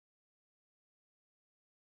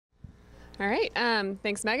All right.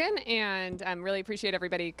 Thanks, Megan, and really appreciate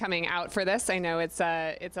everybody coming out for this. I know it's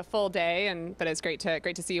a full day, but it's great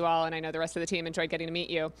to see you all, and I know the rest of the team enjoyed getting to meet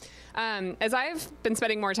you. As I've been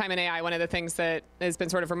spending more time in AI, one of the things that has been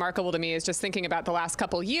sort of remarkable to me is just thinking about the last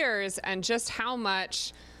couple years and just how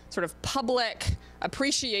much sort of public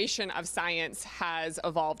appreciation of science has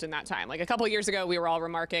evolved in that time. Like a couple years ago, we were all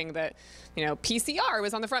remarking that, PCR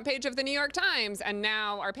was on the front page of the New York Times, and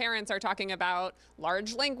now our parents are talking about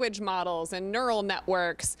large language models and neural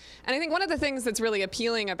networks. And I think one of the things that's really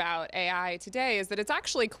appealing about AI today is that it's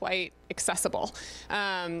actually quite accessible.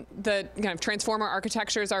 The kind of transformer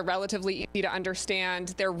architectures are relatively easy to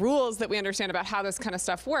understand. There are rules that we understand about how this kind of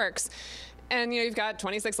stuff works. And you've got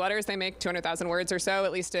 26 letters, they make 200,000 words or so,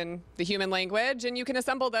 at least in the human language, and you can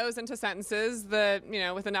assemble those into sentences that,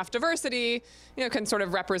 with enough diversity, can sort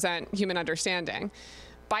of represent human understanding.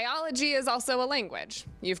 Biology is also a language.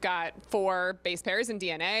 You've got 4 base pairs in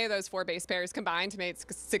DNA. Those 4 base pairs combine to make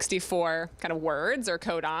 64 kind of words or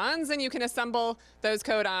codons, and you can assemble those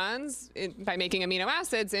codons by making amino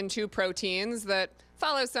acids into proteins that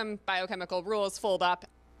follow some biochemical rules, fold up,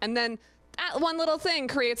 and then that one little thing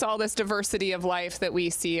creates all this diversity of life that we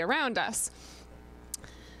see around us.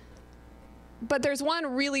 But there's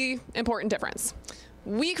one really important difference.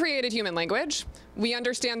 We created human language. We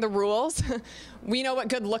understand the rules. We know what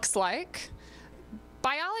good looks like.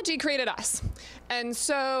 Biology created us. And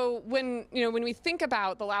so when we think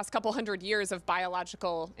about the last couple hundred years of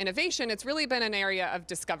biological innovation, it's really been an area of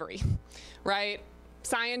discovery, right?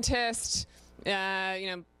 Scientists,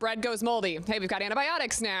 bread goes moldy. Hey, we've got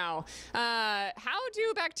antibiotics now. How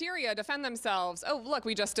do bacteria defend themselves? Oh, look,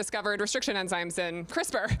 we just discovered restriction enzymes in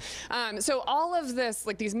CRISPR. So all of this,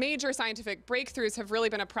 like these major scientific breakthroughs have really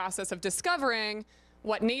been a process of discovering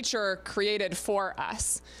what nature created for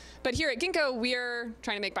us. But here at Ginkgo, we're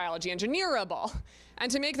trying to make biology engineerable.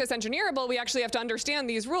 And to make this engineerable, we actually have to understand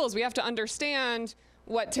these rules. We have to understand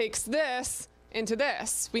what takes this into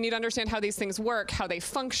this. We need to understand how these things work, how they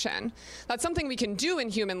function. That's something we can do in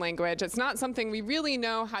human language. It's not something we really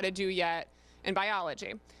know how to do yet in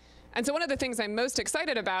biology. And so one of the things I'm most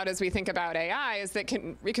excited about as we think about AI is that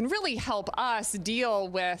it can really help us deal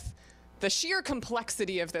with the sheer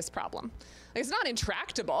complexity of this problem. It's not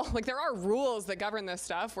intractable. Like, there are rules that govern this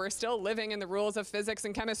stuff. We're still living in the rules of physics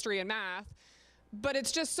and chemistry and math. But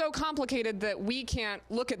it's just so complicated that we can't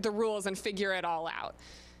look at the rules and figure it all out.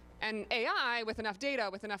 And AI, with enough data,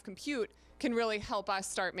 with enough compute, can really help us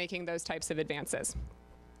start making those types of advances.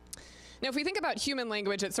 Now, if we think about human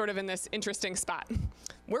language, it's sort of in this interesting spot.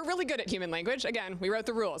 We're really good at human language. Again, we wrote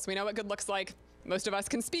the rules. We know what good looks like. Most of us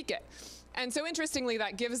can speak it. And so interestingly,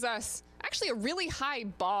 that gives us actually a really high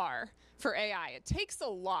bar for AI. It takes a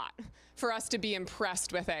lot for us to be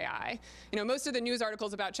impressed with AI. Most of the news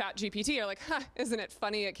articles about ChatGPT are like, isn't it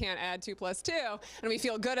funny it can't add 2 + 2? And we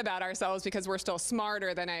feel good about ourselves because we're still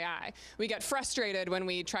smarter than AI. We get frustrated when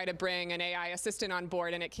we try to bring an AI assistant on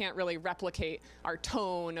board and it can't really replicate our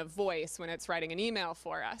tone of voice when it's writing an email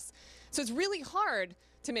for us. So it's really hard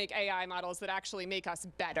to make AI models that actually make us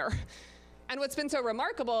better. And what's been so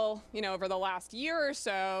remarkable, over the last year or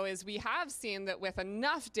so is we have seen that with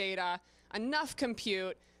enough data, enough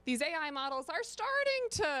compute, these AI models are starting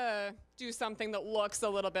to do something that looks a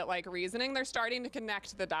little bit like reasoning. They're starting to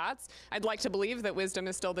connect the dots. I'd like to believe that wisdom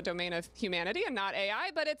is still the domain of humanity and not AI,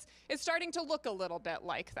 but it's starting to look a little bit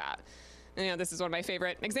like that. And, this is one of my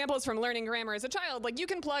favorite examples from learning grammar as a child. Like, you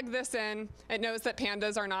can plug this in. It knows that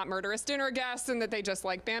pandas are not murderous dinner guests and that they just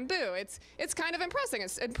like bamboo. It's kind of impressive.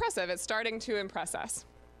 It's impressive. It's starting to impress us.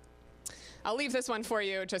 I'll leave this one for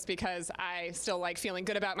you just because I still like feeling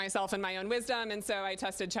good about myself and my own wisdom, and so I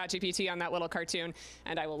tested ChatGPT on that little cartoon,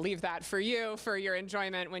 and I will leave that for you for your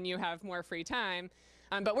enjoyment when you have more free time.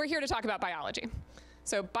 But we're here to talk about biology.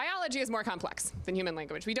 So biology is more complex than human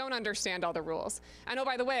language. We don't understand all the rules. And oh,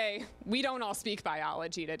 by the way, we don't all speak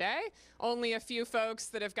biology today. Only a few folks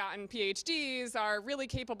that have gotten PhDs are really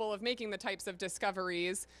capable of making the types of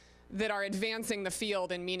discoveries that are advancing the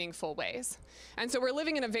field in meaningful ways. And so we're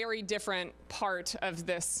living in a very different part of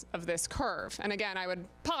this curve. And again, I would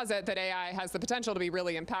posit that AI has the potential to be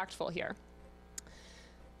really impactful here.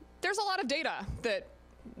 There's a lot of data that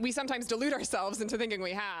we sometimes delude ourselves into thinking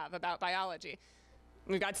we have about biology.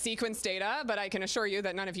 We've got sequence data, but I can assure you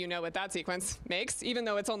that none of you know what that sequence makes, even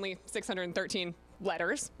though it's only 613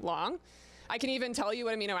 letters long. I can even tell you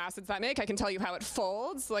what amino acids that make. I can tell you how it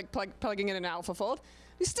folds, like plugging in an alpha fold.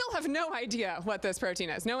 We still have no idea what this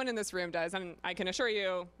protein is. No one in this room does, and I can assure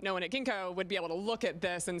you no one at Ginkgo would be able to look at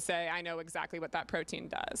this and say, I know exactly what that protein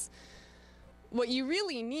does. What you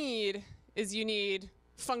really need is you need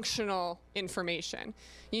functional information.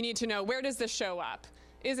 You need to know, where does this show up?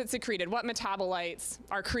 is it secreted? What metabolites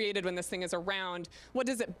are created when this thing is around? What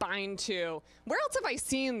does it bind to? Where else have I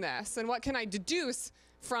seen this? And what can I deduce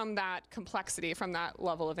from that complexity, from that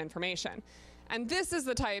level of information? And this is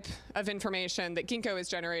the type of information that Ginkgo is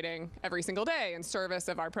generating every single day in service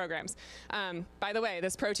of our programs. By the way,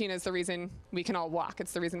 this protein is the reason we can all walk.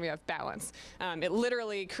 It's the reason we have balance. It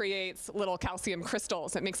literally creates little calcium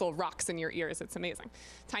crystals. It makes little rocks in your ears. It's amazing.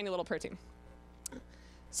 Tiny little protein.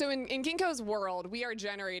 So in Ginkgo's world, we are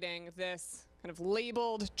generating this kind of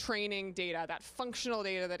labeled training data, that functional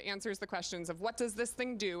data that answers the questions of what does this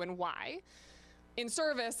thing do and why, in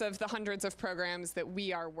service of the hundreds of programs that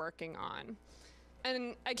we are working on.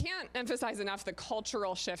 And I can't emphasize enough the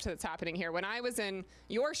cultural shift that's happening here. When I was in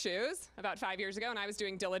your shoes about 5 years ago and I was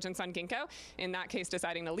doing diligence on Ginkgo, in that case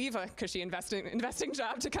deciding to leave a cushy investing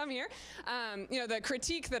job to come here, the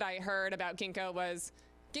critique that I heard about Ginkgo was,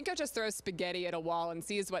 Ginkgo just throws spaghetti at a wall and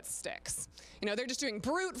sees what sticks. They're just doing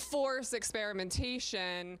brute force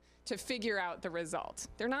experimentation to figure out the result.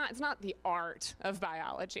 It's not the art of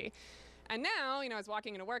biology. And now, I was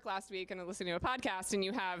walking into work last week and listening to a podcast, and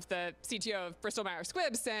you have the CTO of Bristol Myers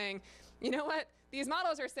Squibb saying, you know what? These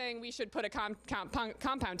models are saying we should put a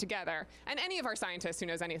compound together. And any of our scientists who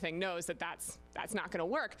knows anything knows that that's not going to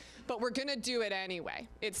work. But we're going to do it anyway.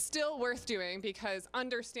 It's still worth doing because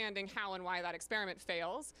understanding how and why that experiment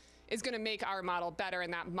fails is going to make our model better.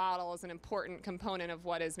 And that model is an important component of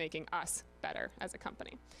what is making us better as a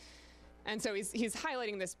company. And so he's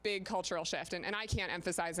highlighting this big cultural shift. And I can't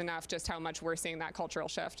emphasize enough just how much we're seeing that cultural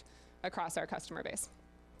shift across our customer base.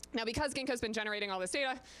 Now, because Ginkgo's been generating all this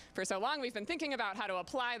data for so long, we've been thinking about how to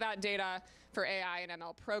apply that data for AI and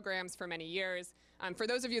ML programs for many years. For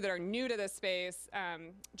those of you that are new to this space,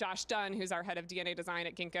 Josh Dunn, who's our head of DNA design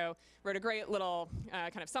at Ginkgo, wrote a great little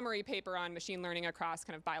kind of summary paper on machine learning across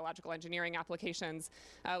kind of biological engineering applications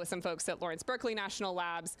with some folks at Lawrence Berkeley National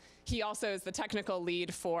Labs. He also is the technical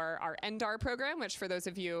lead for our NDAR program, which for those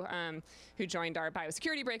of you who joined our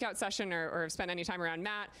biosecurity breakout session or have spent any time around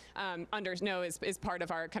Matt, know is part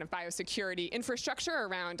of our kind of biosecurity infrastructure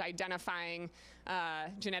around identifying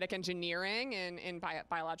genetic engineering in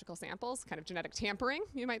biological samples, kind of genetic tampering,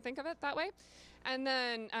 you might think of it that way. And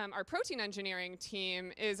then our protein engineering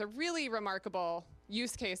team is a really remarkable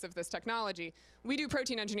use case of this technology. We do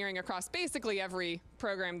protein engineering across basically every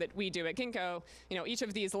program that we do at Ginkgo. Each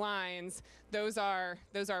of these lines, those are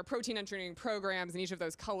protein engineering programs, and each of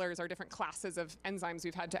those colors are different classes of enzymes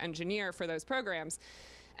we've had to engineer for those programs.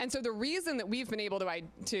 And so the reason that we've been able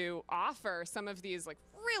to offer some of these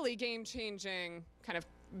really game-changing kind of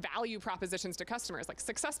value propositions to customers, like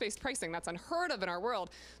success-based pricing, that's unheard of in our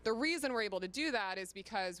world. The reason we're able to do that is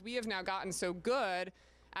because we have now gotten so good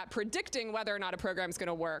at predicting whether or not a program is going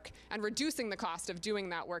to work and reducing the cost of doing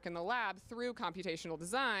that work in the lab through computational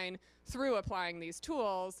design, through applying these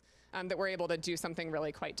tools, that we're able to do something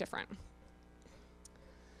really quite different.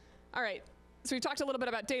 All right, so we've talked a little bit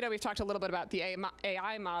about data. We've talked a little bit about the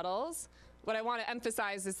AI models. What I want to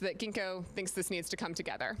emphasize is that Ginkgo thinks this needs to come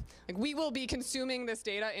together. We will be consuming this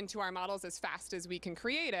data into our models as fast as we can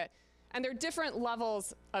create it. And there are different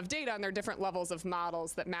levels of data and there are different levels of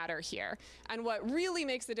models that matter here. And what really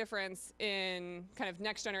makes a difference in kind of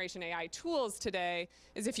next generation AI tools today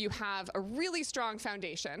is if you have a really strong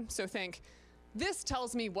foundation. So think, this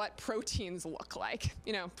tells me what proteins look like.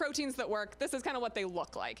 Proteins that work, this is kind of what they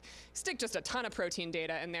look like. Stick just a ton of protein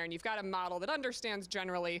data in there and you've got a model that understands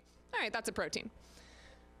generally, all right, that's a protein.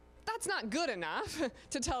 That's not good enough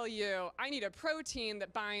to tell you, I need a protein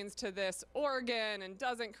that binds to this organ and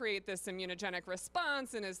doesn't create this immunogenic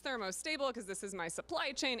response and is thermostable because this is my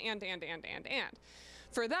supply chain, and.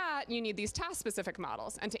 For that, you need these task-specific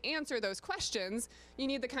models. And to answer those questions, you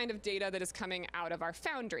need the kind of data that is coming out of our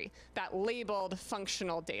foundry, that labeled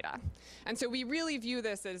functional data. And so we really view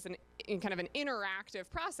this as kind of an interactive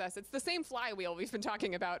process. It's the same flywheel we've been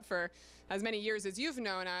talking about for as many years as you've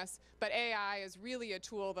known us, but AI is really a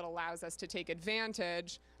tool that allows us to take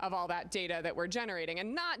advantage of all that data that we're generating,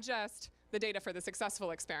 and not just the data for the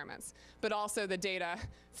successful experiments, but also the data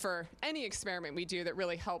for any experiment we do that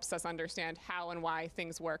really helps us understand how and why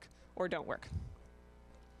things work or don't work.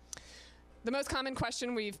 The most common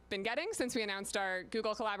question we've been getting since we announced our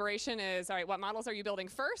Google collaboration is, all right, what models are you building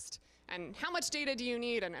first? And how much data do you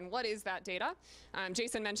need? And what is that data?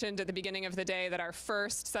 Jason mentioned at the beginning of the day that our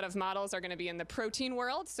first set of models are going to be in the protein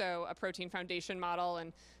world, so a protein foundation model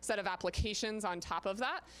and set of applications on top of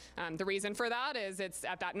that. The reason for that is it's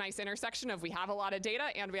at that nice intersection of we have a lot of data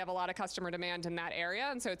and we have a lot of customer demand in that area,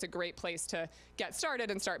 and so it's a great place to get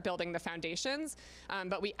started and start building the foundations.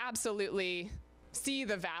 But we absolutely see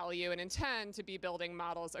the value and intend to be building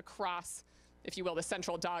models across if you will, the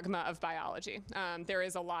central dogma of biology. There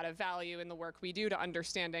is a lot of value in the work we do to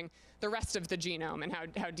understanding the rest of the genome and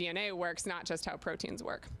how DNA works, not just how proteins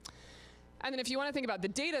work. And then if you want to think about the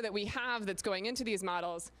data that we have that's going into these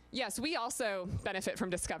models, yes, we also benefit from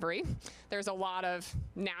discovery. There's a lot of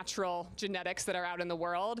natural genetics that are out in the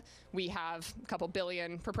world. We have a couple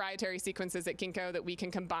billion proprietary sequences at Ginkgo that we can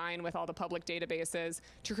combine with all the public databases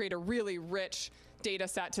to create a really rich data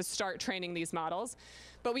set to start training these models.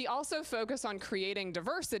 But we also focus on creating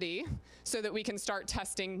diversity so that we can start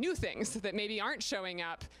testing new things that maybe aren't showing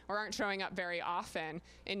up or aren't showing up very often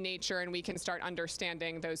in nature, and we can start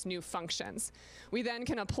understanding those new functions. We then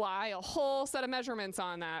can apply a whole set of measurements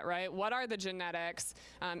on that, right? What are the genetics?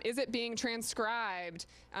 Is it being transcribed?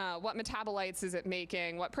 What metabolites is it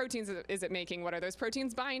making? What proteins is it making? What are those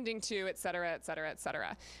proteins binding to, et cetera, et cetera, et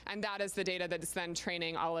cetera. And that is the data that's then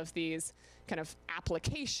training all of these kind of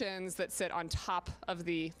applications that sit on top of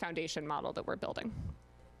the foundation model that we're building.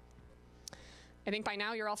 I think by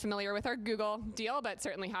now you're all familiar with our Google deal, but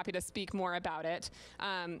certainly happy to speak more about it.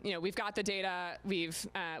 We've got the data, we've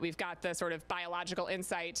got the sort of biological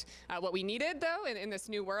insight. What we needed, though, in this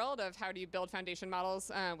new world of how do you build foundation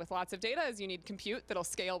models with lots of data is you need compute that'll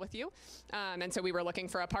scale with you. And so we were looking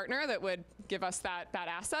for a partner that would give us that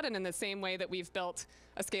asset. And in the same way that we've built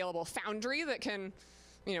a scalable foundry that can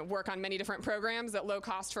work on many different programs at low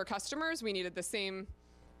cost for customers, we needed the same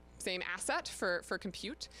asset for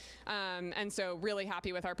compute. And so really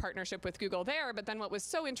happy with our partnership with Google there. But then what was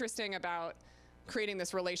so interesting about creating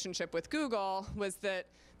this relationship with Google was that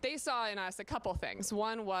they saw in us a couple things.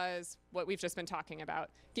 One was what we've just been talking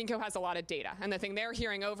about. Ginkgo has a lot of data. And the thing they're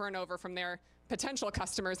hearing over and over from their potential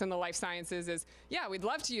customers in the life sciences is, yeah, we'd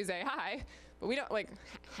love to use AI, but we don't,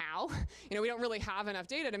 how? We don't really have enough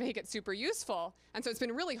data to make it super useful. And so it's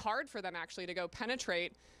been really hard for them actually to go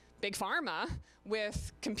penetrate big pharma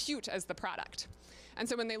with compute as the product. And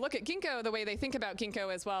so when they look at Ginkgo, the way they think about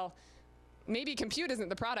Ginkgo is, well, maybe compute isn't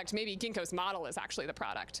the product, maybe Ginkgo's model is actually the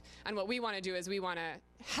product. And what we want to do is we want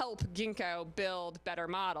to help Ginkgo build better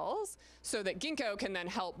models so that Ginkgo can then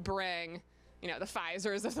help bring the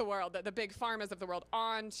Pfizers of the world, the big pharmas of the world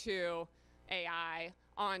onto AI,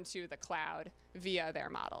 onto the cloud via their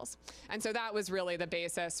models. And so that was really the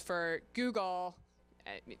basis for Google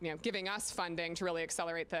giving us funding to really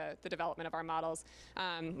accelerate the development of our models.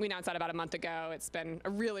 We announced that about a month ago. It's been a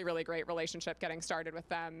really, really great relationship getting started with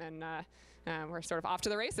them, and we're sort of off to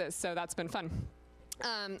the races, so that's been fun.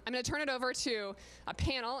 I'm going to turn it over to a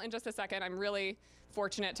panel in just a second. I'm really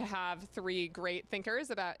fortunate to have three great thinkers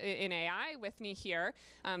in AI with me here.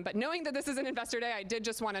 But knowing that this is an investor day, I did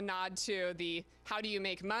just want to nod to the how do you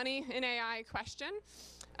make money in AI question.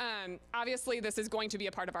 Obviously, this is going to be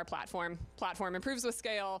a part of our platform. Platform improves with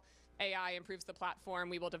scale. AI improves the platform.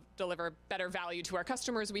 We will deliver better value to our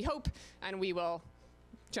customers, we hope, and we will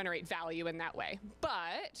generate value in that way.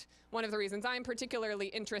 But one of the reasons I'm particularly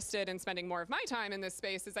interested in spending more of my time in this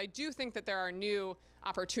space is I do think that there are new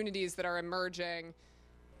opportunities that are emerging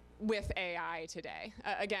with AI today.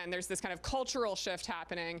 Again, there's this kind of cultural shift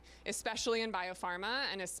happening, especially in biopharma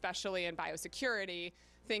and especially in biosecurity,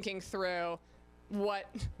 thinking through what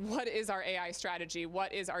is our AI strategy?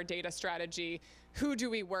 What is our data strategy? Who do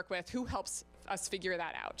we work with? Who helps us figure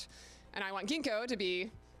that out? And I want Ginkgo to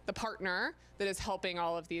be the partner that is helping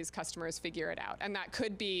all of these customers figure it out. And that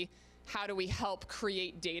could be, how do we help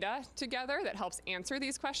create data together that helps answer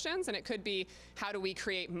these questions? And it could be, how do we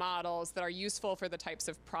create models that are useful for the types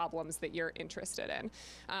of problems that you're interested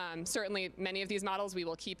in? Certainly, many of these models we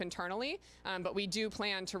will keep internally, but we do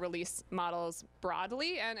plan to release models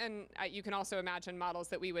broadly. And you can also imagine models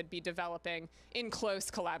that we would be developing in close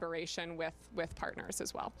collaboration with partners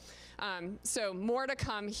as well. So more to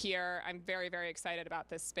come here. I'm very, very excited about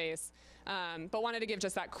this space, but wanted to give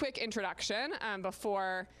just that quick introduction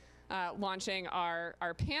before launching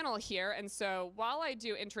our panel here. And so while I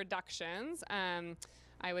do introductions,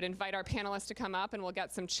 I would invite our panelists to come up and we'll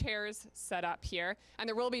get some chairs set up here. And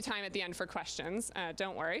there will be time at the end for questions,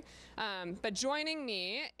 don't worry. But joining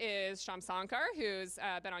me is Shyam Sankar, who's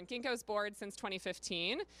been on Ginkgo's board since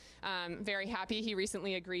 2015. Very happy he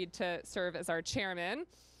recently agreed to serve as our chairman.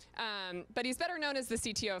 But he's better known as the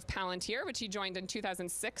CTO of Palantir, which he joined in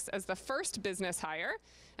 2006 as the first business hire,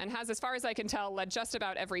 and has, as far as I can tell, led just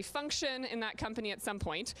about every function in that company at some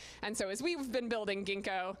point. And so as we've been building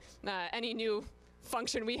Ginkgo, any new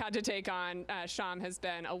function we had to take on, Shyam has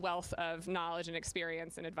been a wealth of knowledge and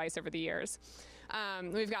experience and advice over the years.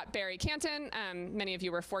 We've got Barry Canton. Many of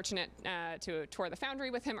you were fortunate to tour the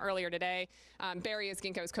foundry with him earlier today. Barry is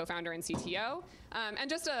Ginkgo's co-founder and CTO. And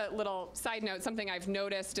just a little side note, something I've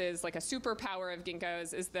noticed is like a superpower of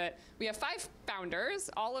Ginkgo's is that we have 5 founders,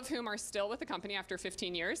 all of whom are still with the company after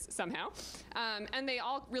 15 years somehow. And they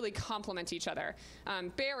all really complement each other.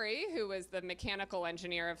 Barry, who was the mechanical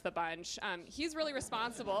engineer of the bunch, he's really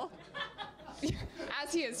responsible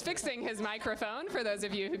as he is fixing his microphone, for those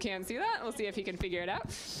of you who can see that. We'll see if he can figure it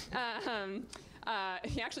out.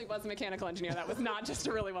 He actually was a mechanical engineer. That was not just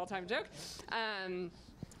a really well-timed joke.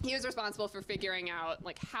 He was responsible for figuring out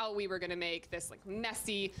like how we were going to make this like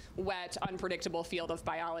messy, wet, unpredictable field of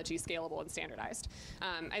biology scalable and standardized.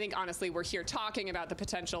 I think honestly we're here talking about the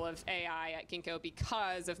potential of AI at Ginkgo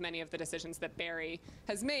because of many of the decisions that Barry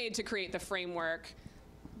has made to create the framework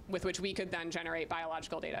with which we could then generate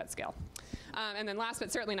biological data at scale. And then last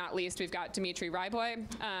but certainly not least, we've got Dmitriy Ryaboy.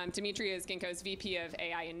 Dmitriy is Ginkgo's VP of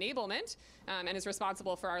AI Enablement and is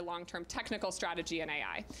responsible for our long-term technical strategy in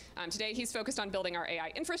AI. Today, he's focused on building our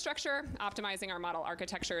AI infrastructure, optimizing our model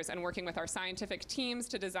architectures, and working with our scientific teams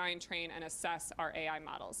to design, train, and assess our AI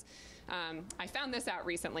models. I found this out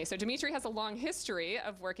recently. So Dmitriy has a long history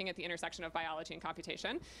of working at the intersection of biology and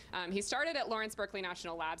computation. He started at Lawrence Berkeley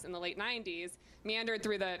National Labs in the late 90s, meandered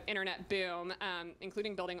through the internet boom,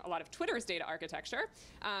 including building a lot of Twitter's data architecture.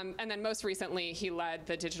 And then most recently, he led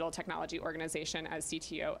the digital technology organization as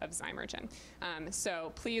CTO of Zymergen.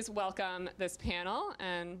 So please welcome this panel,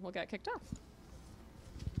 and we'll get kicked off.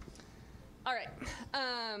 All right.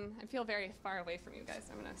 I feel very far away from you guys.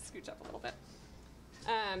 I'm going to scooch up a little bit.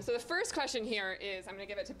 So the first question here is, I'm going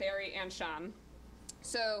to give it to Barry and Shyam.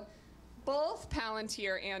 So both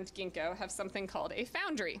Palantir and Ginkgo have something called a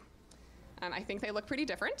foundry. I think they look pretty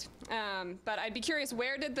different, but I'd be curious,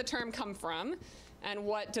 where did the term come from, and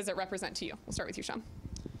what does it represent to you? We'll start with you, Shyam.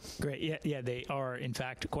 Great. Yeah, they are in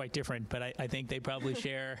fact quite different, but I think they probably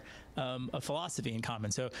share a philosophy in common.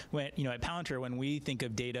 So when at Palantir, when we think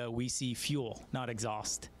of data, we see fuel, not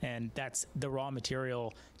exhaust, and that's the raw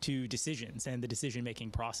material to decisions and the decision-making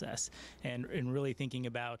process, and really thinking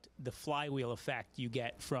about the flywheel effect you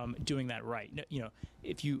get from doing that right.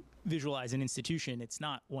 If you visualize an institution, it's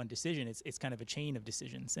not one decision, it's kind of a chain of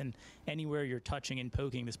decisions, and anywhere you're touching and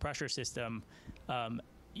poking this pressure system,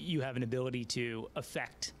 you have an ability to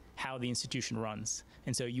affect how the institution runs.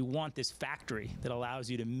 And so you want this factory that allows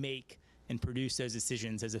you to make and produce those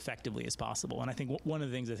decisions as effectively as possible. And I think one of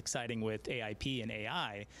the things that's exciting with AIP and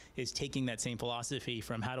AI is taking that same philosophy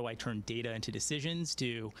from how do I turn data into decisions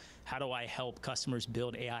to how do I help customers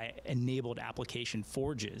build AI-enabled application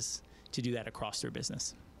forges to do that across their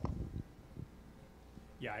business.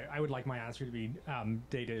 Yeah, I would like my answer to be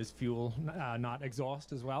data is fuel, not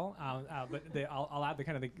exhaust as well. But I'll add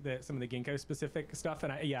some of the Ginkgo specific stuff.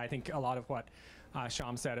 And I think a lot of what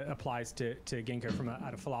Shyam said applies to Ginkgo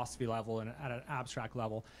at a philosophy level and at an abstract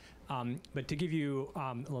level. But to give you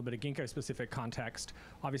a little bit of Ginkgo specific context,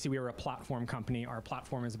 obviously we are a platform company. Our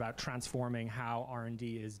platform is about transforming how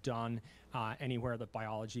R&D is done anywhere that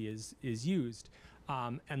biology is used.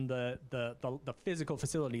 And the physical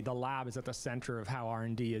facility, the lab, is at the center of how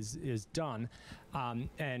R&D is done.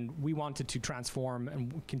 And we wanted to transform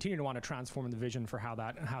and continue to want to transform the vision for how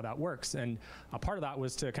that works. And a part of that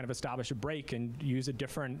was to kind of establish a break and use a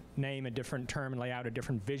different name, a different term, and lay out a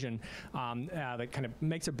different vision that kind of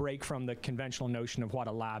makes a break from the conventional notion of what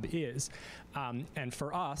a lab is. And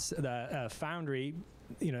for us, the foundry,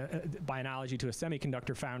 by analogy to a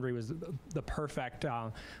semiconductor foundry, was the perfect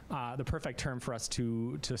term for us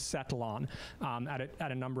to settle on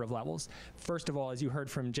at a number of levels. First of all, as you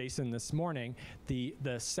heard from Jason this morning, the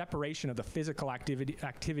separation of the physical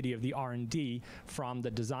activity of the R&D from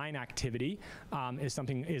the design activity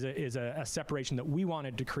is a separation that we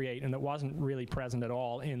wanted to create and that wasn't really present at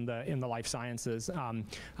all in the life sciences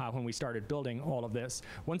when we started building all of this.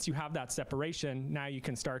 Once you have that separation, now you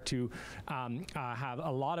can start to have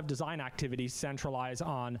a lot of design activities centralize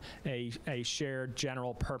on a shared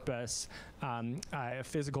general purpose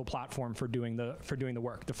physical platform for doing the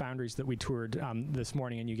work. The foundries that we toured this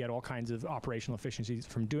morning, and you get all kinds of operational efficiencies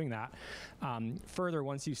from doing that. Further,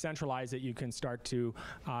 once you centralize it, you can start to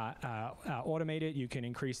automate it. You can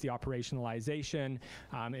increase the operationalization.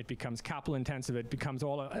 It becomes capital intensive. It becomes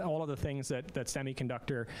all of the things that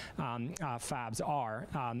semiconductor fabs are,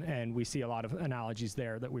 and we see a lot of analogies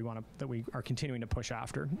there that we are continuing to push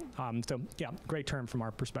after. So yeah, great term from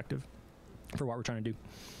our perspective for what we're trying to do.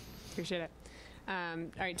 Appreciate it. All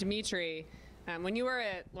right, Dmitry, When you were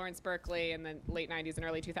at Lawrence Berkeley in the late 90s and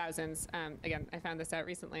early 2000s, again, I found this out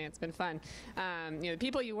recently, it's been fun. The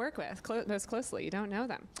people you work with most closely, you don't know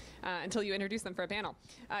them until you introduce them for a panel.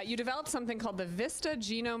 You developed something called the Vista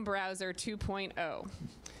Genome Browser 2.0.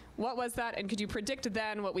 What was that, and could you predict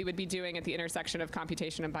then what we would be doing at the intersection of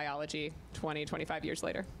computation and biology 20, 25 years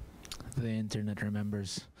later? The internet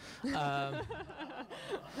remembers. I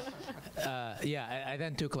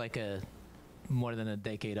then took like more than a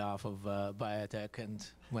decade off of biotech and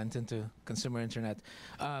went into consumer internet.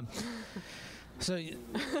 So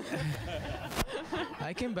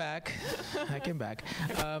I came back.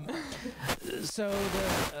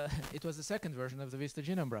 It was the second version of the Vista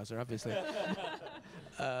Genome Browser, obviously.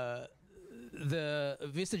 The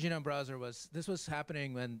Vista Genome Browser was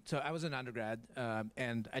happening when, so I was an undergrad,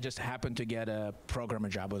 and I just happened to get a programmer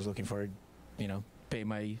job. I was looking for, pay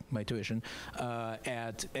my tuition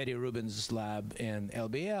at Eddie Rubin's lab in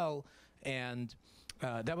LBL, and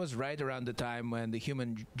that was right around the time when the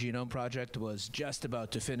Human Genome Project was just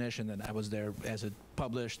about to finish, and then I was there as it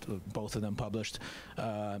published, both of them published,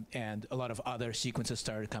 and a lot of other sequences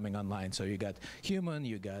started coming online. So you got human,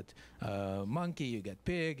 you got monkey, you got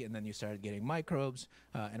pig, and then you started getting microbes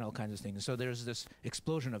and all kinds of things. So there's this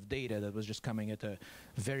explosion of data that was just coming at a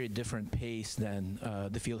very different pace than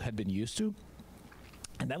the field had been used to.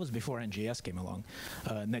 And that was before NGS came along,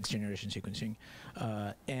 next generation sequencing.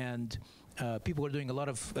 And people were doing a lot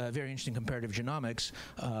of very interesting comparative genomics,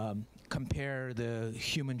 compare the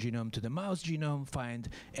human genome to the mouse genome, find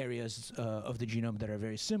areas of the genome that are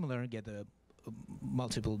very similar, get a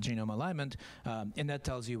multiple genome alignment, and that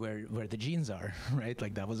tells you where the genes are, right?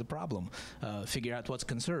 Like that was a problem. Figure out what's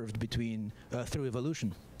conserved through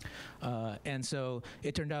evolution. And so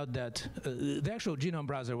it turned out that the actual genome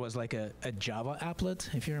browser was like a Java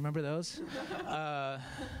applet, if you remember those.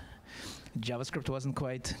 JavaScript wasn't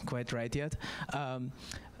quite right yet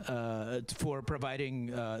for providing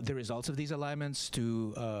the results of these alignments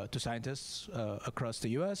to scientists across the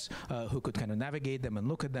U.S. Who could kind of navigate them and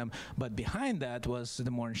look at them. But behind that was the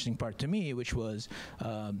more interesting part to me, which was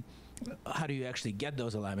how do you actually get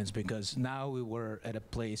those alignments? Because now we were at a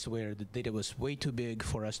place where the data was way too big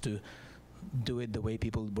for us to do it the way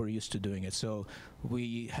people were used to doing it. So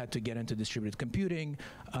we had to get into distributed computing.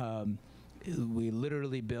 We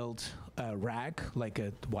literally built a rack, like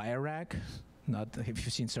a wire rack. Not if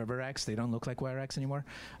you've seen server racks, they don't look like wire racks anymore.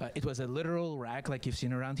 It was a literal rack like you've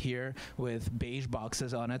seen around here with beige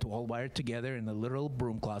boxes on it, all wired together in a literal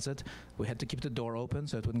broom closet. We had to keep the door open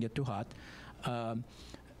so it wouldn't get too hot.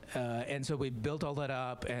 And so we built all that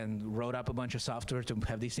up and wrote up a bunch of software to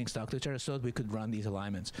have these things talk to each other so that we could run these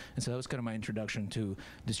alignments. And so that was kind of my introduction to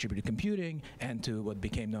distributed computing and to what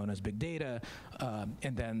became known as big data.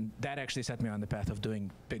 And then that actually set me on the path of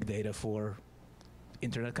doing big data for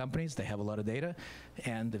internet companies. They have a lot of data,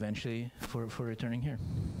 and eventually for returning here.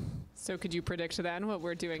 So could you predict then what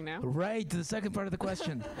we're doing now? Right, the second part of the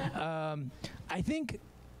question. I think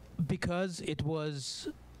because it was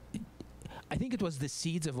the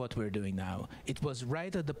seeds of what we're doing now. It was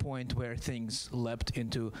right at the point where things leapt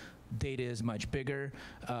into data is much bigger,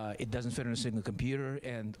 it doesn't fit on a single computer,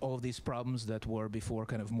 and all of these problems that were before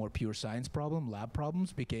kind of more pure science lab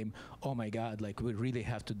problems became, oh my God, like we really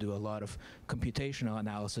have to do a lot of computational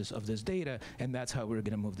analysis of this data, and that's how we're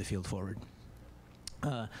going to move the field forward.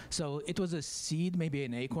 So it was a seed, maybe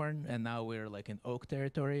an acorn, and now we're like in oak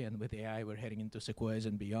territory, and with AI we're heading into sequoias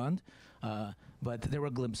and beyond. But there were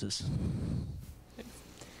glimpses.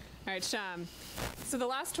 All right, Shyam. So the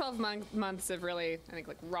last 12 months have really, I think,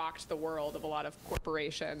 like rocked the world of a lot of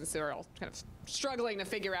corporations. They're all kind of struggling to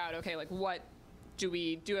figure out, okay, like what do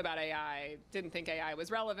we do about AI? Didn't think AI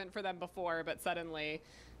was relevant for them before, but suddenly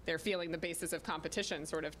they're feeling the basis of competition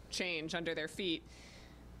sort of change under their feet.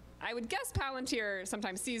 I would guess Palantir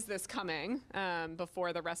sometimes sees this coming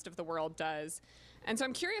before the rest of the world does. And so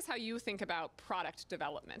I'm curious how you think about product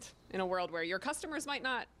development in a world where your customers might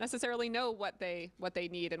not necessarily know what they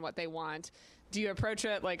need and what they want. Do you approach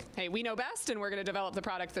it like, hey, we know best and we're going to develop the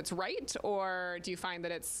product that's right? Or do you find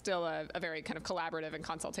that it's still a very kind of collaborative and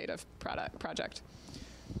consultative project?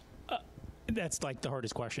 That's like the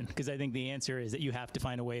hardest question, because I think the answer is that you have to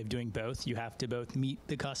find a way of doing both. You have to both meet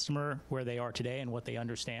the customer where they are today and what they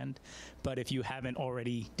understand. But if you haven't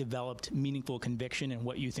already developed meaningful conviction in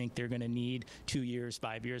what you think they're going to need 2 years,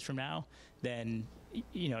 5 years from now, then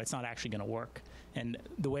it's not actually going to work. And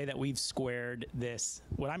the way that we've squared this,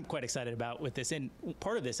 what I'm quite excited about with this, and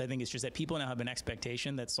part of this I think is just that people now have an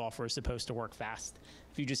expectation that software is supposed to work fast.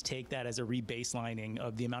 If you just take that as a rebaselining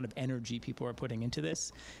of the amount of energy people are putting into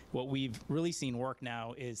this, what we've really seen work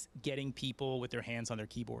now is getting people with their hands on their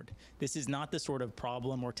keyboard. This is not the sort of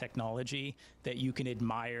problem or technology that you can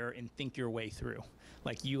admire and think your way through.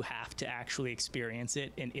 Like, you have to actually experience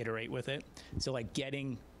it and iterate with it. So like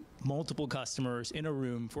getting multiple customers in a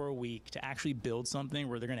room for a week to actually build something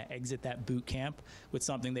where they're going to exit that boot camp with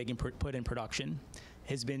something they can put in production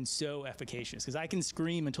has been so efficacious, because I can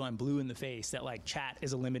scream until I'm blue in the face that like chat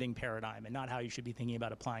is a limiting paradigm and not how you should be thinking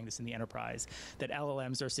about applying this in the enterprise, that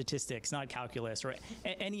LLMs are statistics, not calculus, or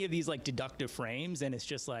any of these like deductive frames. And it's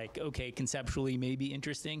just like, okay, conceptually maybe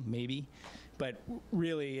interesting, maybe, but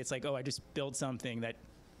really it's like, oh, I just built something that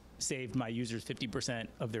saved my users 50%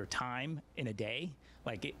 of their time in a day.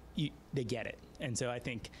 Like they get it. And so I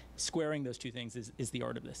think squaring those two things is the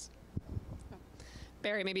art of this.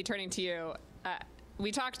 Barry, maybe turning to you.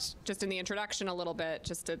 We talked just in the introduction a little bit,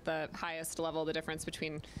 just at the highest level, the difference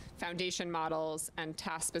between foundation models and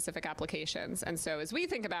task-specific applications. And so as we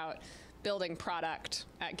think about building product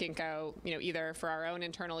at Ginkgo, either for our own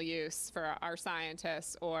internal use, for our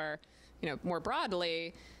scientists, or more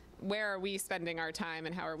broadly, where are we spending our time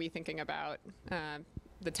and how are we thinking about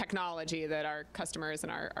the technology that our customers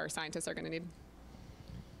and our scientists are going to need?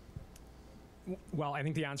 Well, I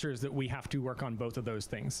think the answer is that we have to work on both of those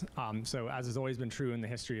things. So as has always been true in the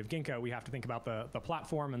history of Ginkgo, we have to think about the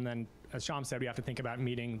platform, and then, as Shyam said, we have to think about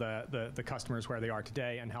meeting the customers where they are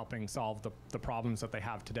today and helping solve the problems that they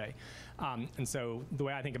have today. And so the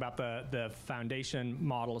way I think about the foundation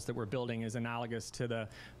models that we're building is analogous to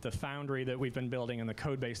the foundry that we've been building and the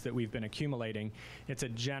code base that we've been accumulating. It's a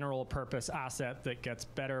general purpose asset that gets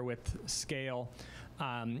better with scale.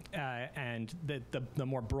 And the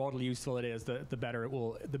more broadly useful it is, the better it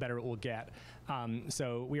will get.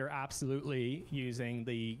 So we are absolutely using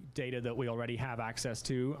the data that we already have access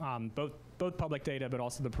to, both public data, but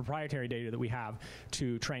also the proprietary data that we have,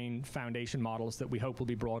 to train foundation models that we hope will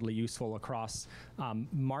be broadly useful across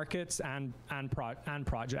markets and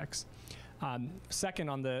projects. Second,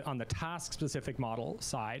 on the task-specific model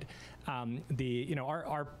side,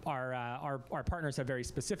 our partners have very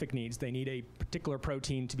specific needs. They need a particular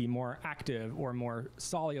protein to be more active or more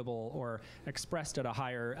soluble or expressed at a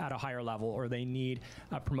higher level, or they need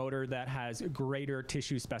a promoter that has greater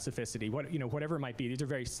tissue specificity. Whatever it might be, these are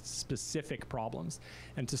very specific problems.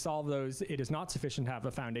 And to solve those, it is not sufficient to have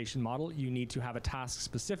a foundation model. You need to have a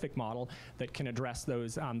task-specific model that can address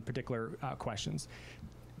those particular questions.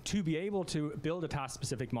 To be able to build a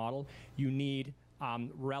task-specific model, you need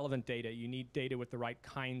relevant data. You need data with the right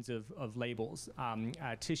kinds of labels,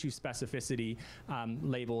 tissue specificity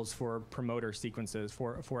labels for promoter sequences,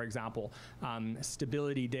 for example,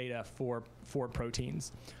 stability data for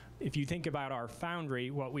proteins. If you think about our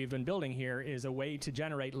foundry, what we've been building here is a way to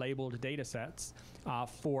generate labeled data sets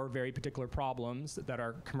for very particular problems that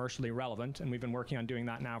are commercially relevant, and we've been working on doing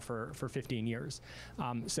that now for 15 years.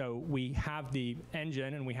 So we have the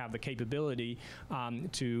engine and we have the capability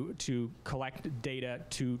to collect data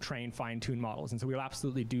to train fine-tuned models, and so we'll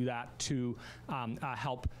absolutely do that to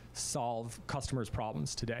help solve customers'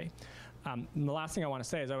 problems today. And the last thing I want to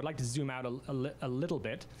say is I would like to zoom out a little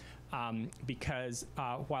bit. Because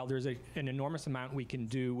while there's an enormous amount we can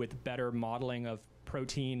do with better modeling of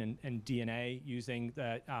protein and DNA using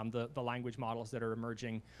the language models that are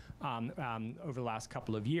emerging over the last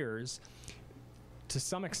couple of years, to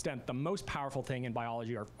some extent, the most powerful thing in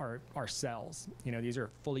biology are cells. These are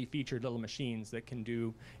fully featured little machines that can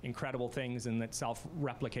do incredible things and that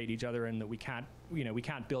self-replicate each other, and that we can't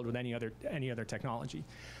build with any other technology.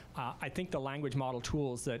 I think the language model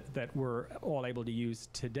tools that we're all able to use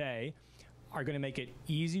today are going to make it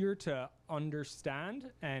easier to understand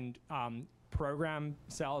and program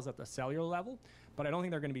cells at the cellular level, but I don't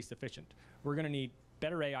think they're going to be sufficient. We're going to need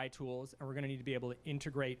better AI tools, and we're going to need to be able to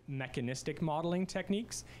integrate mechanistic modeling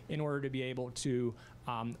techniques in order to be able to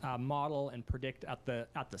model and predict at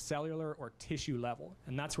the cellular or tissue level,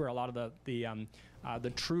 and that's where a lot of the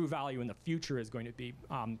true value in the future is going to be.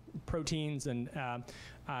 Proteins and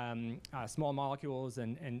small molecules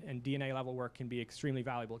and DNA level work can be extremely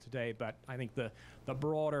valuable today, but I think the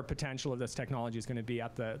broader potential of this technology is going to be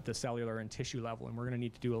at the cellular and tissue level, and we're going to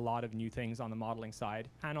need to do a lot of new things on the modeling side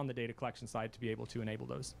and on the data collection side to be able to enable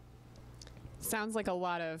those. Sounds like a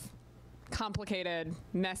lot of complicated,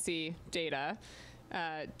 messy data.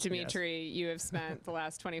 Dmitry, yes. You have spent the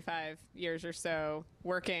last 25 years or so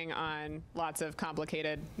working on lots of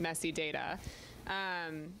complicated, messy data.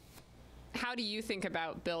 how do you think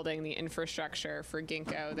about building the infrastructure for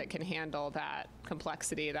Ginkgo that can handle that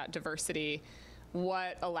complexity, that diversity?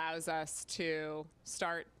 What allows us to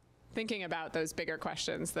start thinking about those bigger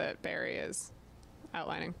questions that Barry is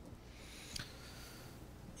outlining?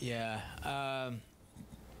 Yeah.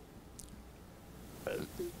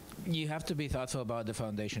 You have to be thoughtful about the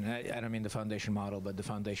foundation. I don't mean the foundation model, but the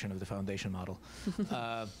foundation of the foundation model.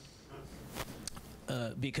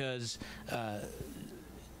 Because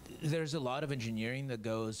there's a lot of engineering that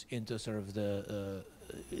goes into sort of the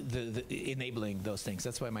enabling those things.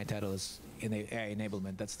 That's why my title is AI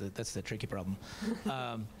Enablement. That's the tricky problem.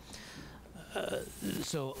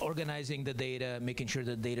 So organizing the data, making sure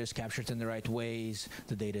the data is captured in the right ways,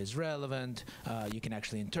 the data is relevant, you can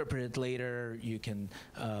actually interpret it later, you can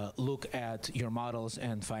look at your models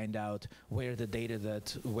and find out where the data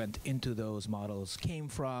that went into those models came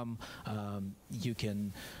from. You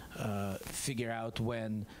can figure out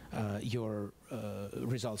when your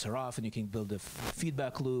results are off, and you can build a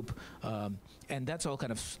feedback loop. And that's all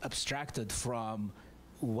kind of abstracted from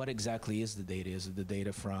what exactly is the data. Is it the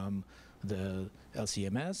data from the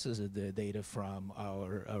LCMS? Is it the data from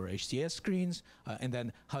our HTS screens? And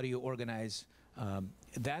then how do you organize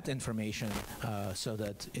that information so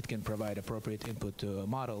that it can provide appropriate input to a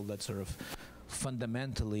model that sort of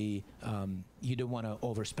fundamentally you don't want to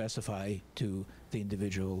over-specify to the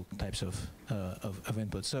individual types of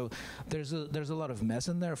input. So there's a lot of mess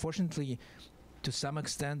in there. Fortunately, to some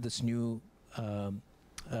extent, this new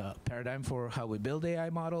paradigm for how we build AI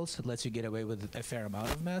models. It lets you get away with a fair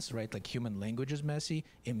amount of mess, right? Like human language is messy,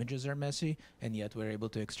 images are messy, and yet we're able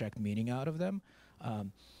to extract meaning out of them.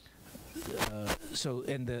 So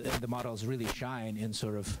the models really shine in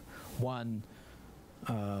sort of one,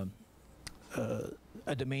 a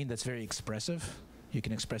domain that's very expressive. You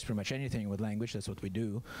can express pretty much anything with language. That's what we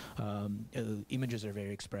do. Images are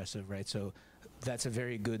very expressive, right? So that's a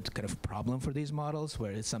very good kind of problem for these models,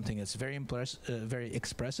 where it's something that's very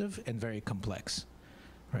expressive and very complex,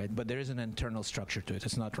 right? But there is an internal structure to it.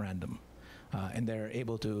 It's not random. And they're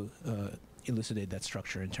able to elucidate that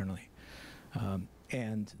structure internally.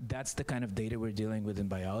 And that's the kind of data we're dealing with in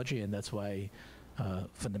biology, and that's why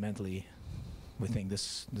fundamentally we think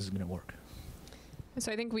this is going to work. So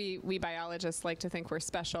I think we biologists like to think we're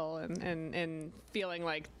special and feeling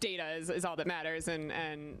like data is all that matters,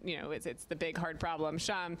 and you know, it's the big hard problem.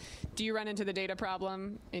 Shyam, do you run into the data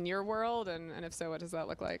problem in your world, and if so, what does that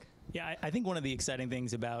look like? Yeah, I think one of the exciting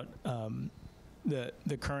things about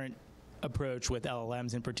the current approach with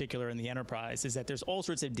LLMs in particular in the enterprise is that there's all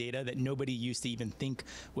sorts of data that nobody used to even think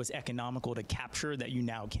was economical to capture that you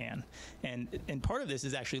now can. And part of this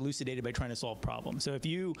is actually elucidated by trying to solve problems. So if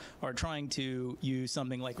you are trying to use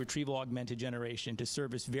something like retrieval augmented generation to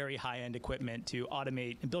service very high-end equipment to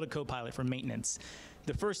automate and build a copilot for maintenance,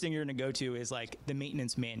 the first thing you're going to go to is like the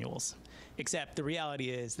maintenance manuals. Except the reality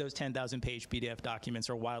is those 10,000-page PDF documents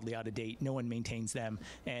are wildly out of date. No one maintains them.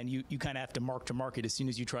 And you kind of have to mark to market as soon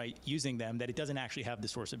as you try using them that it doesn't actually have the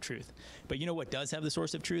source of truth. But you know what does have the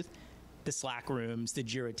source of truth? The Slack rooms, the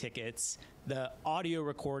Jira tickets, the audio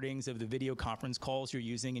recordings of the video conference calls you're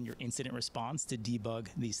using in your incident response to debug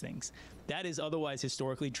these things. That is otherwise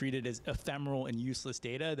historically treated as ephemeral and useless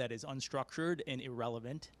data that is unstructured and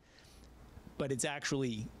irrelevant. But it's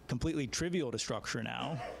actually completely trivial to structure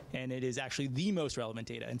now, and it is actually the most relevant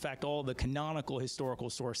data. In fact, all the canonical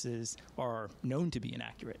historical sources are known to be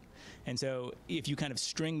inaccurate. And so if you kind of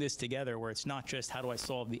string this together, where it's not just how do I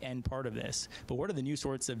solve the end part of this, but what are the new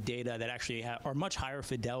sorts of data that actually are much higher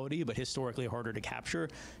fidelity but historically harder to capture,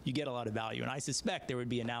 you get a lot of value. And I suspect there would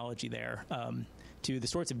be analogy there to the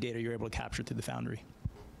sorts of data you're able to capture through the Foundry.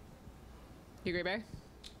 You agree, Barry?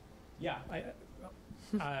 Yeah.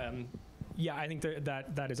 Yeah, I think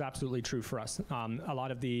that is absolutely true for us. A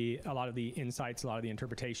lot of the insights, a lot of the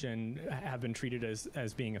interpretation have been treated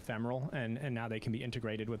as being ephemeral, and now they can be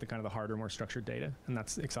integrated with the kind of the harder, more structured data, and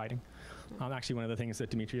that's exciting. Actually, one of the things that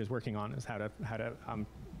Dmitriy is working on is how to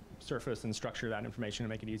surface and structure that information and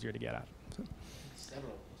make it easier to get at. So.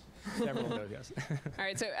 Several of those, yes. All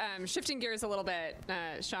right, so shifting gears a little bit,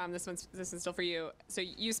 Shyam, this is still for you. So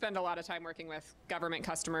you spend a lot of time working with government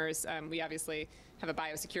customers. We obviously have a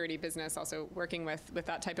biosecurity business also working with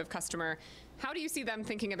that type of customer. How do you see them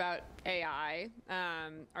thinking about AI?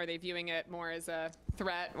 Are they viewing it more as a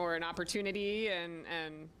threat or an opportunity?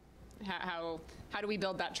 And how do we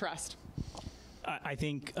build that trust? I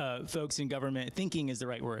think folks in government, thinking is the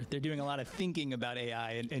right word. They're doing a lot of thinking about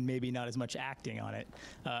AI and maybe not as much acting on it.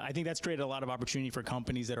 I think that's created a lot of opportunity for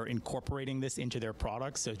companies that are incorporating this into their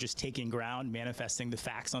products. So just taking ground, manifesting the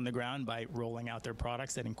facts on the ground by rolling out their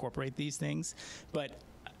products that incorporate these things. But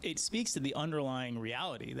it speaks to the underlying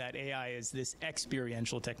reality that AI is this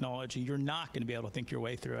experiential technology. You're not going to be able to think your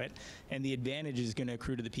way through it, and the advantage is going to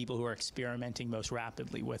accrue to the people who are experimenting most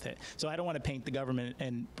rapidly with it. So I don't want to paint the government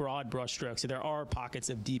in broad brushstrokes. So there are pockets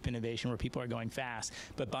of deep innovation where people are going fast,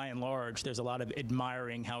 but by and large, there's a lot of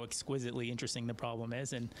admiring how exquisitely interesting the problem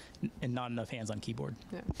is, and not enough hands on keyboard.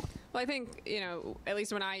 Yeah. Well, I think, at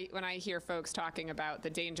least when I hear folks talking about the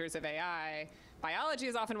dangers of AI, biology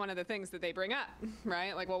is often one of the things that they bring up,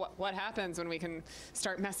 right? Like, well, what happens when we can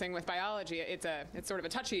start messing with biology? It's sort of a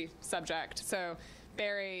touchy subject. So,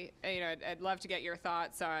 Barry, I'd love to get your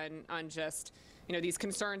thoughts on just these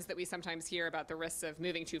concerns that we sometimes hear about the risks of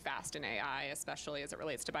moving too fast in AI, especially as it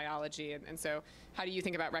relates to biology. And so, how do you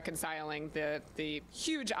think about reconciling the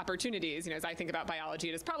huge opportunities? As I think about biology,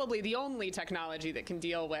 it is probably the only technology that can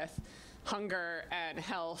deal with hunger and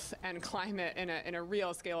health and climate in a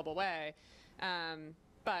real scalable way.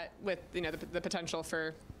 But with the potential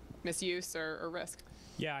for misuse or risk.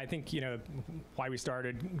 Yeah, I think why we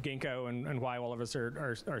started Ginkgo and why all of us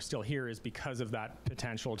are still here is because of that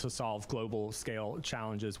potential to solve global scale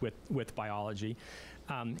challenges with biology.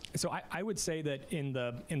 So I would say that in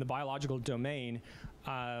the biological domain,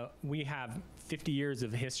 we have 50 years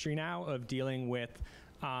of history now of dealing with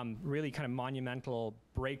really kind of monumental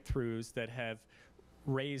breakthroughs that have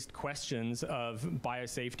raised questions of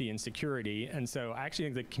biosafety and security. And so I actually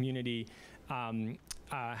think the community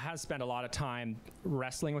has spent a lot of time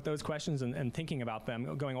wrestling with those questions and thinking about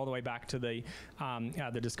them, going all the way back to the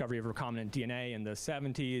discovery of recombinant DNA in the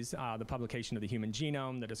 70s, the publication of the human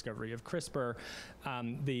genome, the discovery of CRISPR,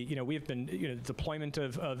 we've been deployment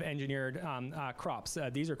of engineered crops.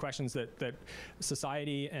 These are questions that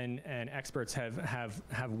society and experts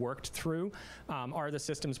have worked through. Are the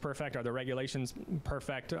systems perfect? Are the regulations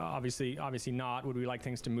perfect? Obviously not. Would we like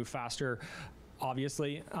things to move faster?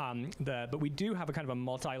 Obviously, but we do have a kind of a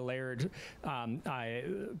multi-layered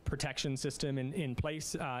protection system in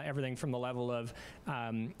place, everything from the level of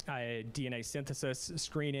DNA synthesis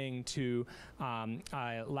screening to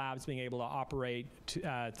labs being able to operate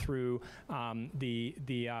through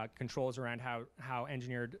the controls around how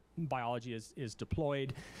engineered biology is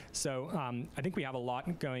deployed. So I think we have a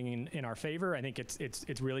lot going in our favor. I think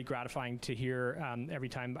it's really gratifying to hear every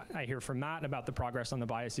time I hear from Matt about the progress on the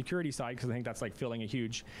biosecurity side, because I think that's like filling a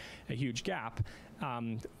huge gap.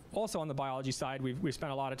 Also on the biology side, we've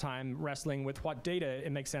spent a lot of time wrestling with what data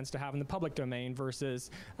it makes sense to have in the public domain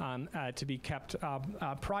versus to be kept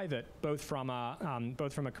private, both from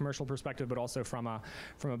a commercial perspective, but also from a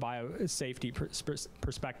biosafety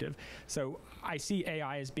perspective. So I see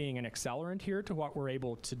AI as being an accelerant here to what we're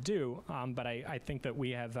able to do, but I think that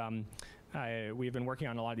we've been working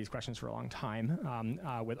on a lot of these questions for a long time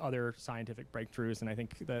with other scientific breakthroughs, and I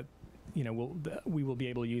think that we will be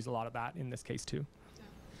able to use a lot of that in this case too.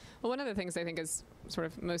 Well, one of the things I think is sort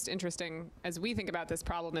of most interesting as we think about this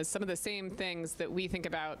problem is some of the same things that we think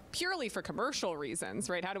about purely for commercial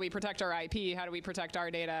reasons, right? How do we protect our IP? How do we protect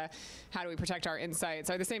our data? How do we protect our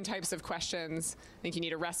insights? Are the same types of questions I think you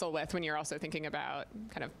need to wrestle with when you're also thinking about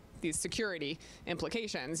kind of these security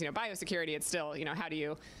implications. Biosecurity, it's still, how do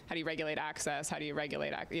you regulate access? How do you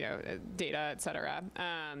regulate, data, et cetera?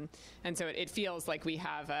 And so it feels like we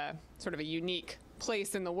have a sort of a unique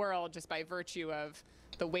place in the world just by virtue of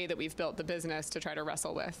the way that we've built the business to try to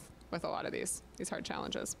wrestle with a lot of these hard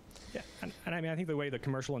challenges. Yeah, and I mean, I think the way the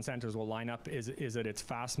commercial incentives will line up is that it's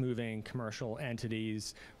fast-moving commercial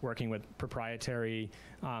entities working with proprietary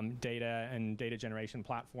data and data generation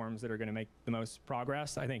platforms that are going to make the most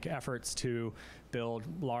progress. I think efforts to build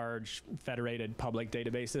large federated public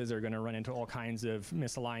databases are going to run into all kinds of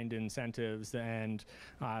misaligned incentives and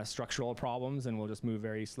structural problems, and will just move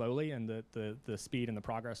very slowly, and the speed and the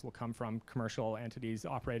progress will come from commercial entities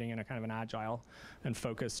operating in a kind of an agile and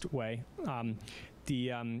focused way.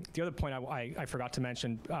 The other point I forgot to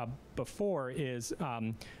mention before is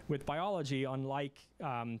with biology, unlike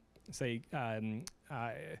say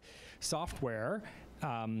software,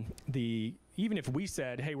 even if we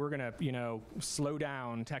said, hey, we're going to slow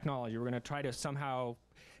down technology, we're going to try to somehow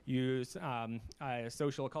use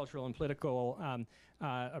social, cultural, and political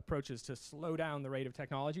approaches to slow down the rate of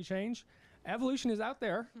technology change. Evolution is out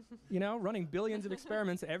there, running billions of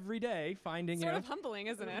experiments every day, finding sort of humbling,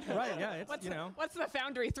 isn't it? Right. Yeah. It's what's the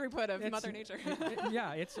foundry throughput of Mother Nature?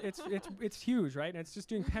 Yeah. It's huge, right? And it's just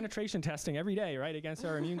doing penetration testing every day, right, against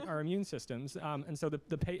our immune systems. And so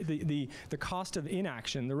the cost of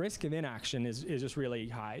inaction, the risk of inaction, is just really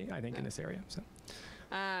high, I think, in this area. So.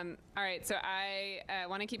 All right, so I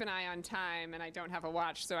want to keep an eye on time, and I don't have a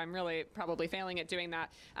watch, so I'm really probably failing at doing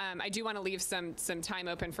that. I do want to leave some time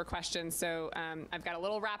open for questions, so I've got a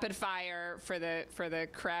little rapid fire for the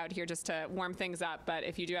crowd here just to warm things up. But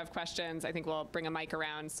if you do have questions, I think we'll bring a mic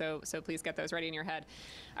around, so please get those ready in your head.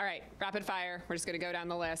 All right, rapid fire. We're just going to go down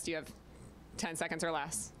the list. You have 10 seconds or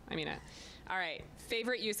less. I mean it. All right,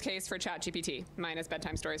 favorite use case for ChatGPT? Mine is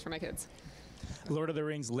bedtime stories for my kids. Lord of the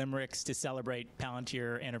Rings limericks to celebrate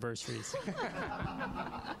Palantir anniversaries.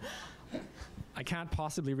 I can't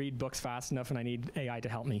possibly read books fast enough, and I need AI to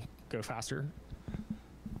help me go faster.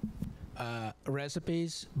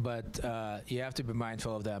 Recipes, but you have to be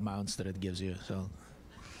mindful of the amounts that it gives you. So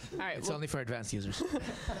All right, it's only for advanced users.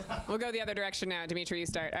 We'll go the other direction now. Dmitry, you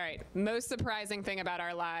start. All right, most surprising thing about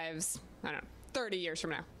our lives, I don't know, 30 years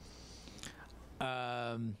from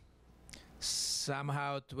now.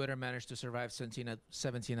 Somehow Twitter managed to survive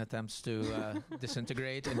 17 attempts to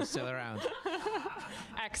disintegrate and is still around.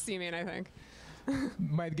 X, you mean, I think.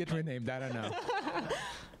 Might get renamed, I don't know.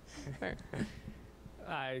 Fair.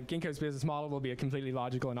 Ginkgo's business model will be a completely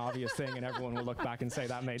logical and obvious thing, and everyone will look back and say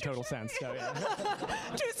that made total sense. So, yeah.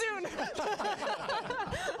 Too soon.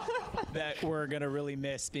 That we're going to really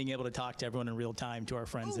miss being able to talk to everyone in real time, to our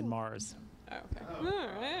friends in Mars. Oh,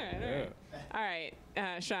 okay. All right. All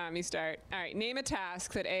right, Shyam, you start. All right, name a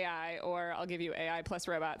task that AI, or I'll give you AI plus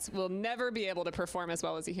robots, will never be able to perform as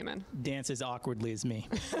well as a human. Dance as awkwardly as me.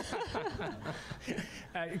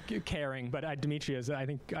 Caring, but Dmitry is. I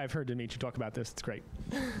think I've heard Dmitry talk about this. It's great.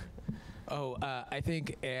 I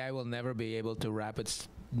think AI will never be able to wrap its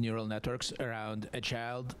neural networks around a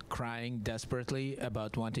child crying desperately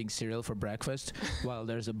about wanting cereal for breakfast while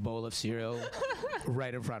there's a bowl of cereal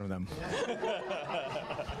right in front of them.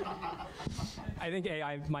 I think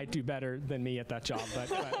AI might do better than me at that job, but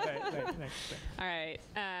All right,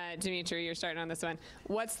 Dmitry, you're starting on this one.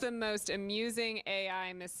 What's the most amusing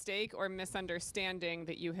AI mistake or misunderstanding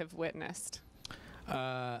that you have witnessed?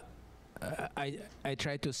 I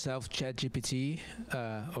tried to self-chat GPT,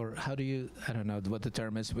 or how do you, I don't know what the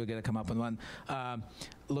term is, we're going to come up with one.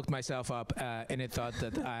 Looked myself up, and it thought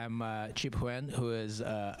that I'm Chip Huen, who is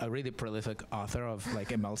a really prolific author of like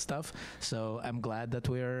ML stuff. So I'm glad that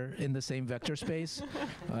we're in the same vector space,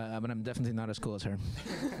 but I'm definitely not as cool as her.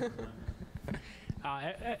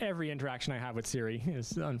 Every interaction I have with Siri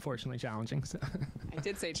is unfortunately challenging. So. I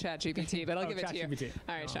did say ChatGPT, but I'll give it to you. ChatGPT.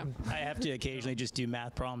 All right, Shyam. I have to occasionally just do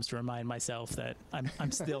math problems to remind myself that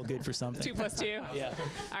I'm still good for something. 2 + 2? Yeah.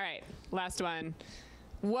 All right, last one.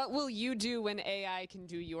 What will you do when AI can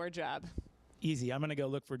do your job? Easy. I'm going to go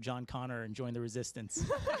look for John Connor and join the resistance.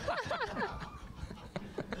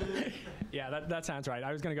 Yeah, that sounds right.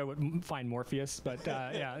 I was going to go find Morpheus, but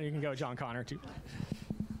yeah, you can go John Connor too.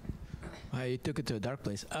 I took it to a dark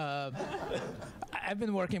place. I've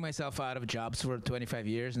been working myself out of jobs for 25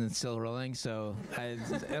 years and it's still rolling, so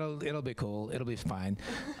it'll be cool. It'll be fine.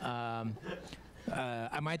 I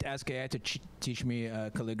might ask AI to teach me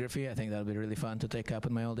calligraphy. I think that'll be really fun to take up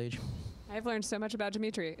in my old age. I've learned so much about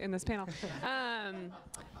Dmitry in this panel.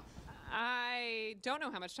 I don't know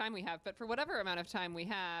how much time we have, but for whatever amount of time we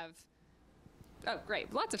have, oh,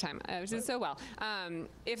 great. Lots of time. Which did so well.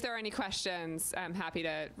 If there are any questions, I'm happy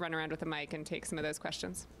to run around with a mic and take some of those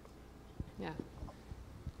questions. Yeah. You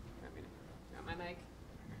want me to grab my mic?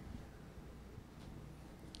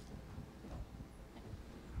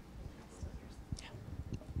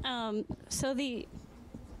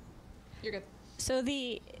 You're good. So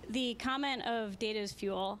the comment of data is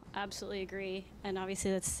fuel, absolutely agree, and obviously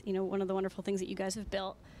that's one of the wonderful things that you guys have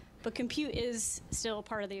built. But compute is still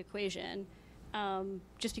part of the equation.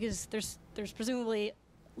 Just because there's presumably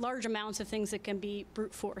large amounts of things that can be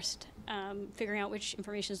brute forced, figuring out which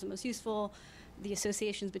information is the most useful, the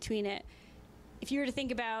associations between it. If you were to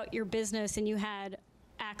think about your business and you had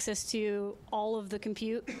access to all of the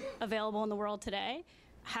compute available in the world today,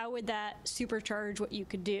 how would that supercharge what you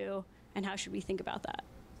could do, and how should we think about that?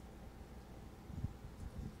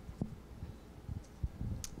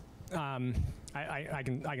 I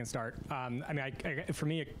can start. I mean, for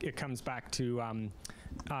me, it comes back to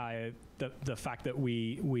the fact that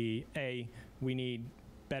we need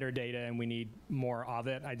better data and we need more of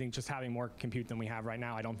it. I think just having more compute than we have right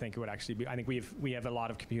now, I don't think it would actually be. I think we have a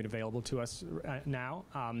lot of compute available to us now.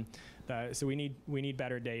 So we need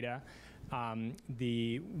better data.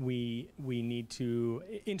 We need to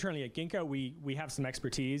internally at Ginkgo we have some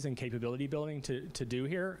expertise and capability building to do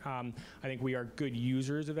here. I think we are good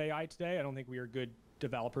users of AI today. I don't think we are good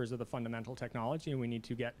developers of the fundamental technology, and we need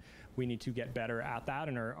to get we need to get better at that,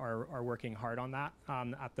 and are working hard on that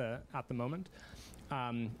at the moment.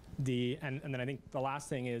 And then I think the last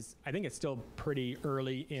thing is, I think it's still pretty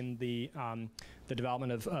early in the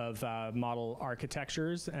development of model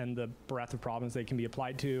architectures and the breadth of problems they can be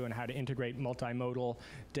applied to, and how to integrate multimodal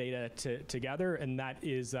data together. And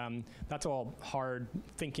that's all hard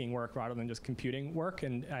thinking work rather than just computing work.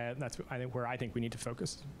 And that's where I think we need to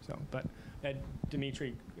focus. So, but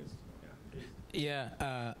Dmitry.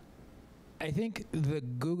 Yeah. I think the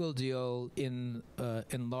Google deal in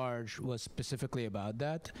large was specifically about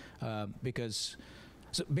that, because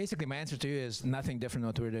so basically my answer to you is nothing different than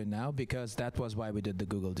what we're doing now, because that was why we did the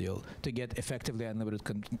Google deal, to get effectively unlimited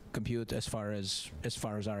compute as far as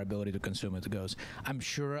our ability to consume it goes. I'm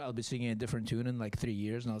sure I'll be singing a different tune in like 3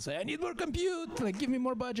 years, and I'll say I need more compute, like give me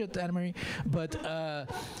more budget, Anna-Marie. But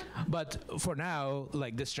for now,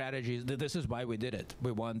 like this strategy, this is why we did it.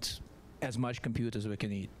 We want as much compute as we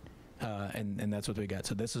can eat. And that's what we got.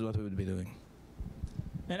 So this is what we would be doing.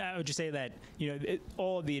 And I would just say that,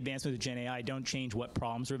 all of the advancements of Gen AI don't change what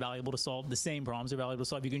problems are valuable to solve. The same problems are valuable to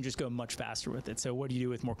solve. You can just go much faster with it. So what do you do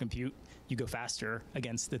with more compute? You go faster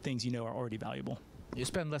against the things you know are already valuable. You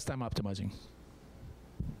spend less time optimizing.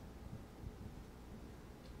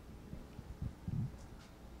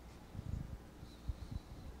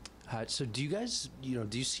 So do you guys,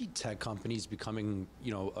 do you see tech companies becoming,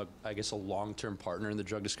 I guess a long-term partner in the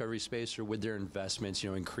drug discovery space, or with their investments,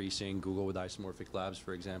 increasing, Google with isomorphic labs,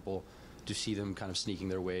 for example, do you see them kind of sneaking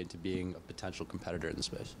their way into being a potential competitor in the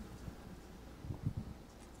space?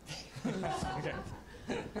 Okay.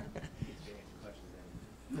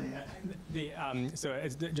 So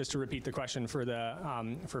just to repeat the question for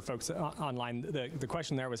for folks online, the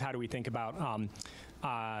question there was, how do we think about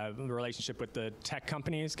the relationship with the tech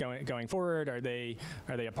companies going forward? Are they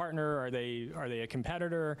a partner? Are they a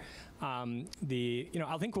competitor? I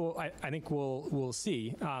think we'll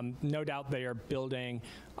see. No doubt they are building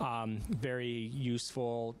very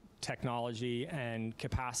useful technology and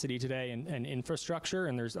capacity today, and infrastructure,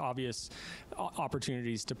 and there's obvious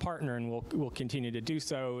opportunities to partner, and we'll continue to do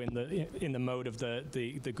so in the mode of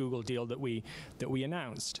the Google deal that we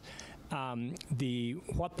announced.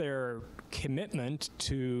 What their commitment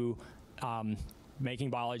to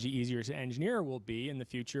making biology easier to engineer will be in the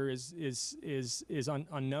future is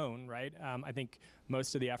unknown, right? I think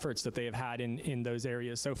most of the efforts that they have had in those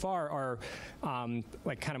areas so far are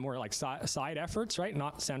like kind of more like side efforts, right?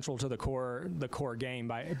 Not central to the core game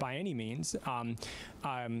by any means.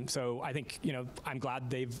 So I think I'm glad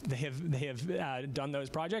they have done those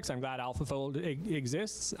projects. I'm glad AlphaFold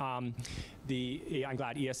exists. I'm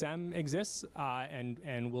glad ESM exists,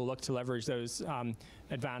 and we'll look to leverage those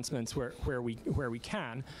advancements where we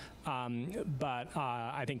can. But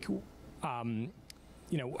I think.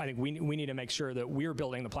 I think we need to make sure that we're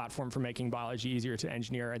building the platform for making biology easier to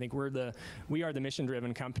engineer. I think we are the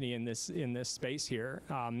mission-driven company in this space here,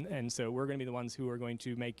 and so we're going to be the ones who are going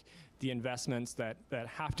to make the investments that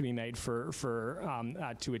have to be made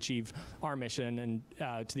to achieve our mission. And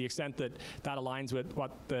to the extent that aligns with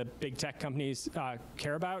what the big tech companies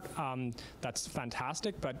care about, that's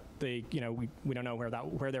fantastic. But we don't know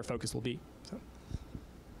where their focus will be. So.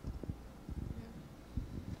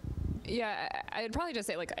 Yeah, I'd probably just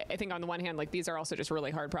say, I think on the one hand, these are also just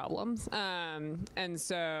really hard problems. And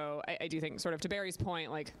so I do think, sort of to Barry's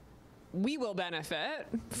point, we will benefit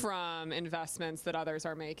from investments that others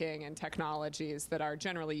are making and technologies that are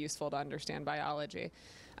generally useful to understand biology.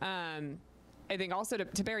 I think also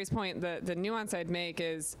to Barry's point, the nuance I'd make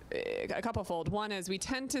is a couple-fold. One is we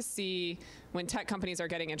tend to see when tech companies are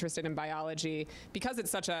getting interested in biology, because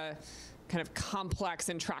it's such a kind of complex,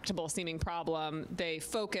 intractable seeming problem, they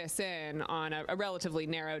focus in on a relatively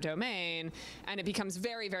narrow domain, and it becomes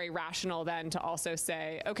very, very rational then to also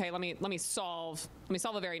say, okay, let me solve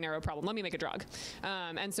a very narrow problem. Let me make a drug.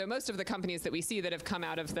 And so most of the companies that we see that have come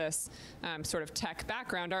out of this sort of tech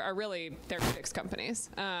background are really therapeutics companies.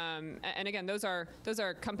 And again, those are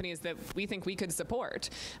companies that we think we could support.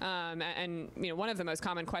 And one of the most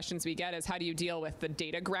common questions we get is, how do you deal with the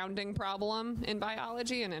data grounding problem in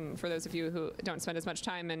biology? And for those of you who don't spend as much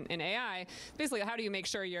time in AI, basically, how do you make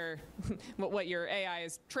sure what your AI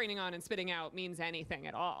is training on and spitting out means anything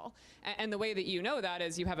at all? And the way that you know that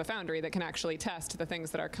is you have a foundry that can actually test the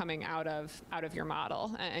things that are coming out of your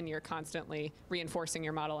model, and you're constantly reinforcing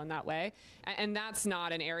your model in that way. And that's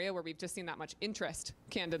not an area where we've just seen that much interest,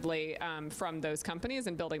 candidly, from those companies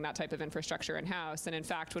in building that type of infrastructure in-house. And in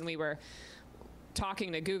fact, when we were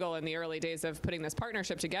talking to Google in the early days of putting this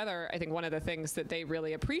partnership together, I think one of the things that they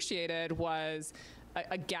really appreciated was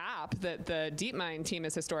a gap that the DeepMind team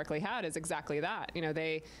has historically had is exactly that. You know,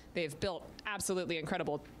 they've built absolutely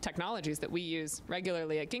incredible technologies that we use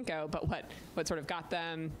regularly at Ginkgo, but what sort of got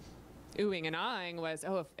them oohing and ahhing was,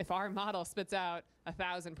 oh, if our model spits out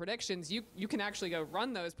 1,000 predictions, you can actually go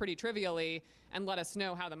run those pretty trivially and let us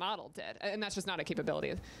know how the model did. And that's just not a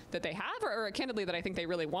capability that they have, or candidly that I think they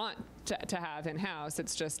really want to have in-house.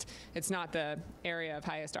 It's just, it's not the area of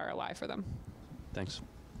highest ROI for them. Thanks.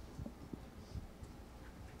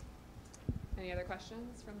 Any other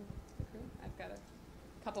questions from the crew? I've got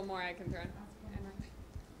a couple more I can throw in.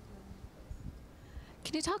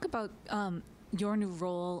 Can you talk about your new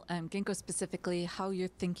role, Ginkgo specifically, how you're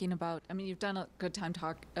thinking about? I mean, you've done a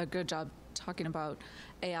good job talking about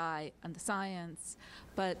AI and the science,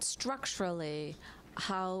 but structurally,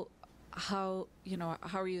 how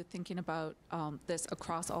are you thinking about this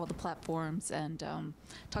across all the platforms? And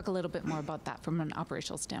talk a little bit more about that from an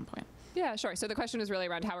operational standpoint. Yeah, sure. So the question is really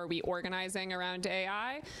around how are we organizing around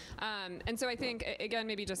AI? And so I think, again,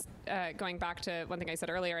 maybe just going back to one thing I said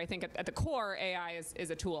earlier, I think at the core, AI is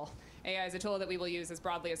a tool. AI is a tool that we will use as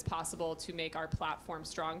broadly as possible to make our platform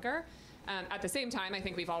stronger. At the same time, I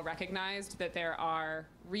think we've all recognized that there are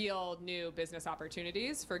real new business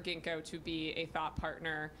opportunities for Ginkgo to be a thought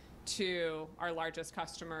partner to our largest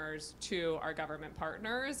customers, to our government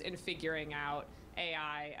partners in figuring out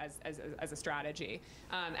AI as a strategy.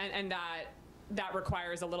 And that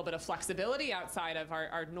requires a little bit of flexibility outside of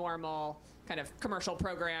our normal kind of commercial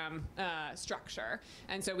program structure.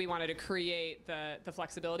 And so we wanted to create the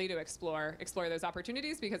flexibility to explore those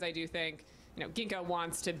opportunities, because I do think, you know, Ginkgo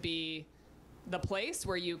wants to be the place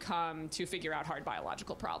where you come to figure out hard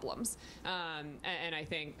biological problems. And I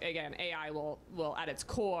think, again, AI will at its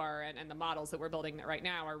core, and the models that we're building right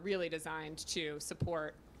now are really designed to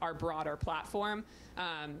support our broader platform.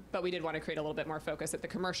 But we did want to create a little bit more focus at the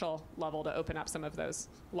commercial level to open up some of those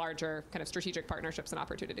larger kind of strategic partnerships and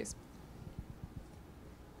opportunities.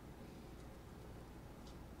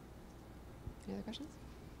 Any other questions?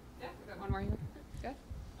 Yeah, we've got one more here. Good.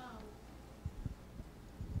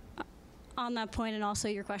 On that point, and also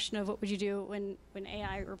your question of what would you do when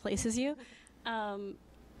AI replaces you,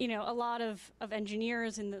 you know, a lot of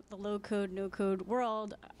engineers in the low-code, no-code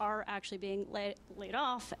world are actually being laid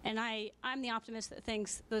off, and I'm the optimist that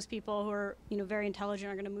thinks those people who are, you know, very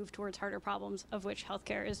intelligent are going to move towards harder problems, of which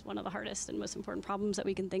healthcare is one of the hardest and most important problems that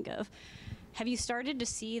we can think of. Have you started to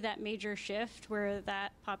see that major shift where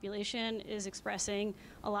that population is expressing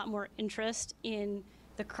a lot more interest in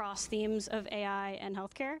the cross themes of AI and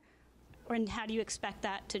healthcare? And how do you expect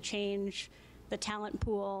that to change the talent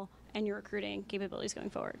pool and your recruiting capabilities going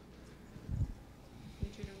forward?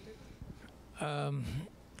 I'm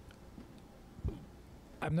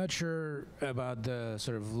not sure about the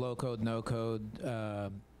sort of low-code, no-code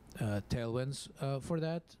tailwinds for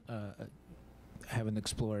that. I haven't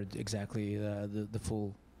explored exactly the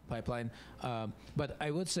full pipeline. But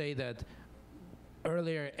I would say that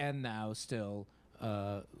earlier and now still,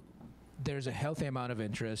 there's a healthy amount of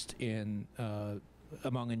interest in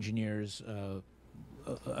among engineers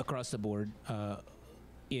across the board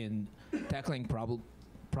in tackling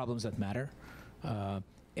problems that matter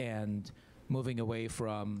and moving away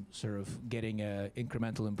from sort of getting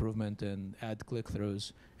incremental improvement and ad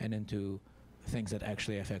click-throughs and into things that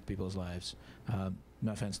actually affect people's lives.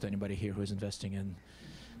 No offense to anybody here who's investing in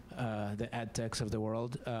the ad techs of the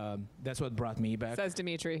world. That's what brought me back. Says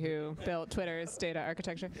Dmitriy, who built Twitter's data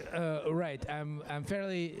architecture. Right. I'm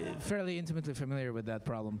fairly intimately familiar with that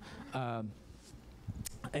problem.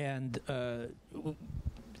 And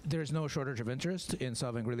there's no shortage of interest in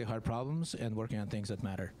solving really hard problems and working on things that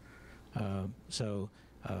matter.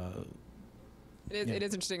 It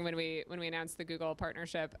is interesting when we announced the Google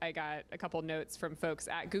partnership, I got a couple notes from folks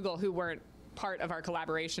at Google who weren't part of our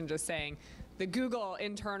collaboration, just saying the Google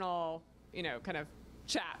internal, you know, kind of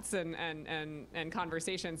chats and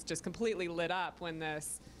conversations just completely lit up when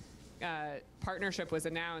this partnership was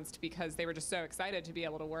announced, because they were just so excited to be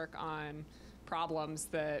able to work on problems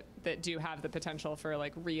that do have the potential for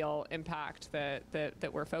like real impact that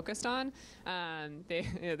we're focused on.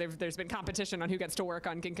 There's been competition on who gets to work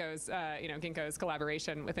on Ginkgo's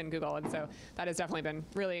collaboration within Google, and so that has definitely been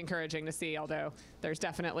really encouraging to see. Although there's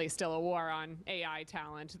definitely still a war on AI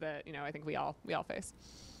talent that I think we all face.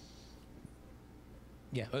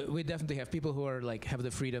 Yeah, we definitely have people who are have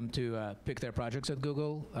the freedom to pick their projects at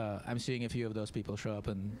Google. I'm seeing a few of those people show up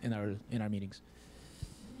in our meetings.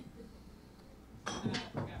 Mark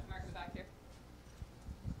in the back here.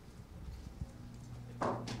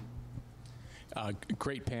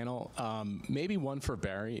 Great panel. Maybe one for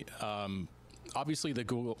Barry. Obviously, the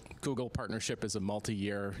Google partnership is a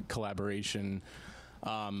multi-year collaboration.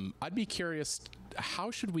 I'd be curious,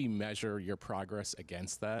 how should we measure your progress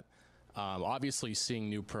against that? Obviously, seeing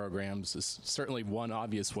new programs is certainly one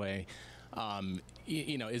obvious way.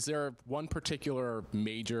 Is there one particular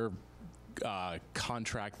major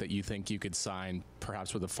contract that you think you could sign,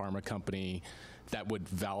 perhaps with a pharma company, that would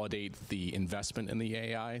validate the investment in the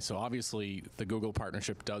AI? So obviously, the Google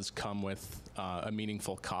partnership does come with a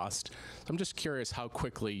meaningful cost. So I'm just curious how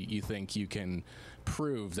quickly you think you can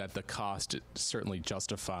prove that the cost certainly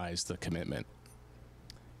justifies the commitment.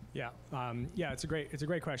 Yeah, it's a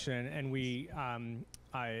great question, and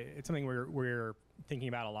it's something we're thinking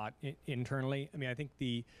about a lot internally. I mean, I think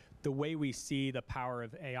the way we see the power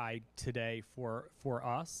of AI today for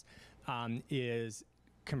us is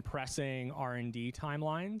compressing R&D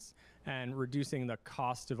timelines and reducing the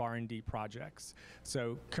cost of R&D projects.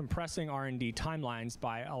 So compressing R&D timelines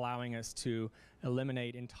by allowing us to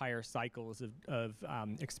eliminate entire cycles of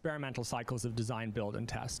experimental cycles of design, build, and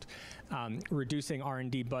test. Reducing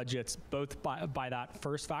R&D budgets both by that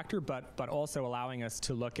first factor, but also allowing us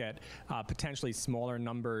to look at potentially smaller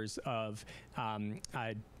numbers of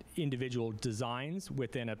individual designs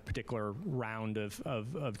within a particular round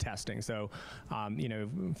of testing. So,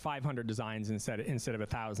 500 designs instead of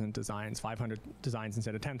 1,000 designs, 500 designs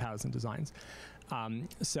instead of 10,000 designs.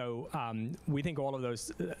 We think all of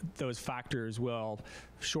those factors will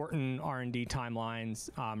shorten R&D timelines,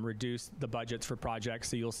 reduce the budgets for projects.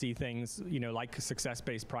 So you'll see things, like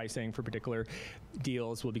success-based pricing for particular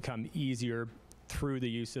deals will become easier through the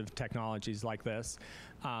use of technologies like this.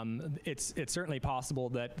 It's certainly possible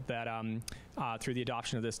that through the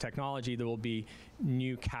adoption of this technology, there will be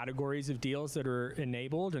new categories of deals that are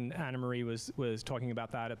enabled, and Anna Marie was talking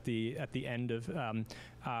about that at the end of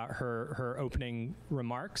her opening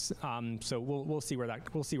remarks. So we'll see where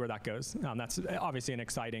that goes. That's obviously an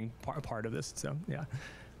exciting part of this. So yeah.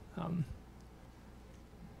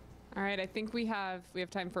 All right, I think we have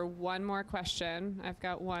time for one more question. I've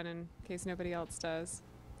got one in case nobody else does.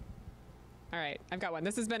 All right, I've got one.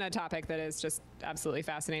 This has been a topic that is just absolutely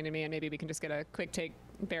fascinating to me, and maybe we can just get a quick take,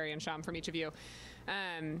 Barry and Shyam, from each of you.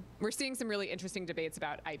 We're seeing some really interesting debates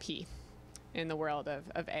about IP in the world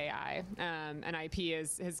of AI, and IP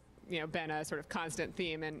has been a sort of constant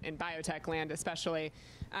theme in biotech land, especially.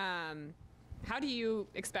 How do you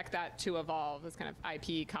expect that to evolve, this kind of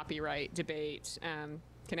IP copyright debate?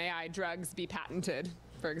 Can AI drugs be patented,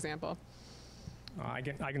 for example? I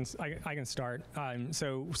can start.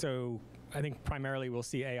 So I think primarily we'll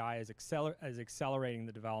see AI as accelerating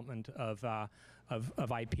the development of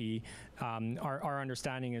IP. Our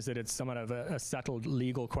understanding is that it's somewhat of a settled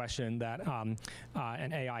legal question that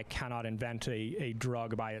an AI cannot invent a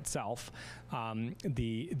drug by itself,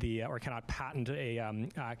 or cannot patent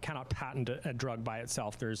a drug by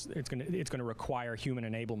itself. It's going to require human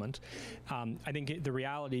enablement. I think the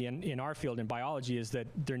reality in our field in biology is that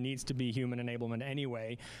there needs to be human enablement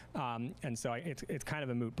anyway, and so it's kind of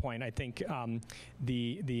a moot point. I think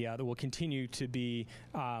there will continue to be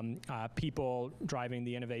people driving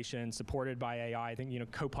the innovation supported by AI. I think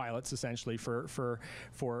co-pilots essentially for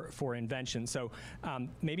invention. So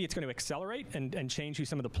maybe it's going to accelerate and change who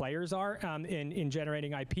some of the players are in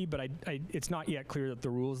generating IP, but it's not yet clear that the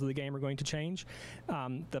rules of the game are going to change.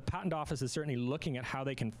 The Patent Office is certainly looking at how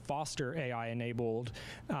they can foster AI-enabled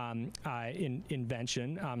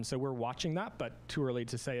invention. So we're watching that, but too early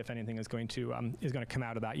to say if anything is going to come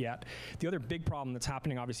out of that yet. The other big problem that's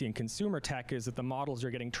happening, obviously, in consumer tech is that the models are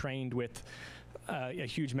getting trained with a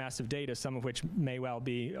huge mass of data, some of which may well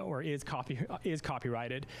be or is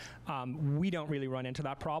copyrighted. We don't really run into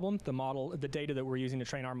that problem. The data that we're using to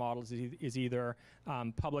train our models is either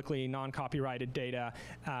publicly non-copyrighted data,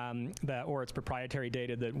 or it's proprietary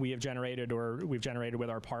data that we have generated or we've generated with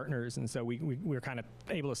our partners, and so we're kind of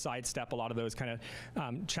able to sidestep a lot of those kind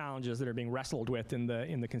of challenges that are being wrestled with in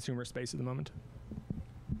the consumer space at the moment.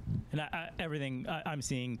 And everything I'm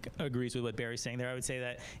seeing agrees with what Barry's saying there. I would say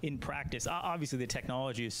that in practice, obviously the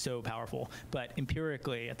technology is so powerful, but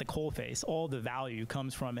empirically at the coalface, all the value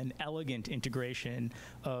comes from an elegant integration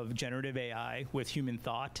of generative AI with human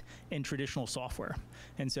thought and traditional software.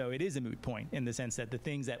 And so it is a moot point in the sense that the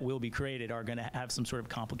things that will be created are going to have some sort of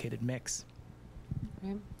complicated mix.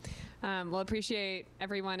 Right. Well, appreciate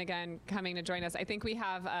everyone again coming to join us. I think we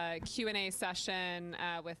have a Q&A session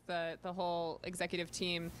with the whole executive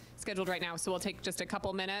team scheduled right now. So we'll take just a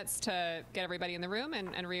couple minutes to get everybody in the room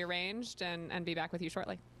and rearranged and be back with you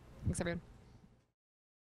shortly. Thanks, everyone.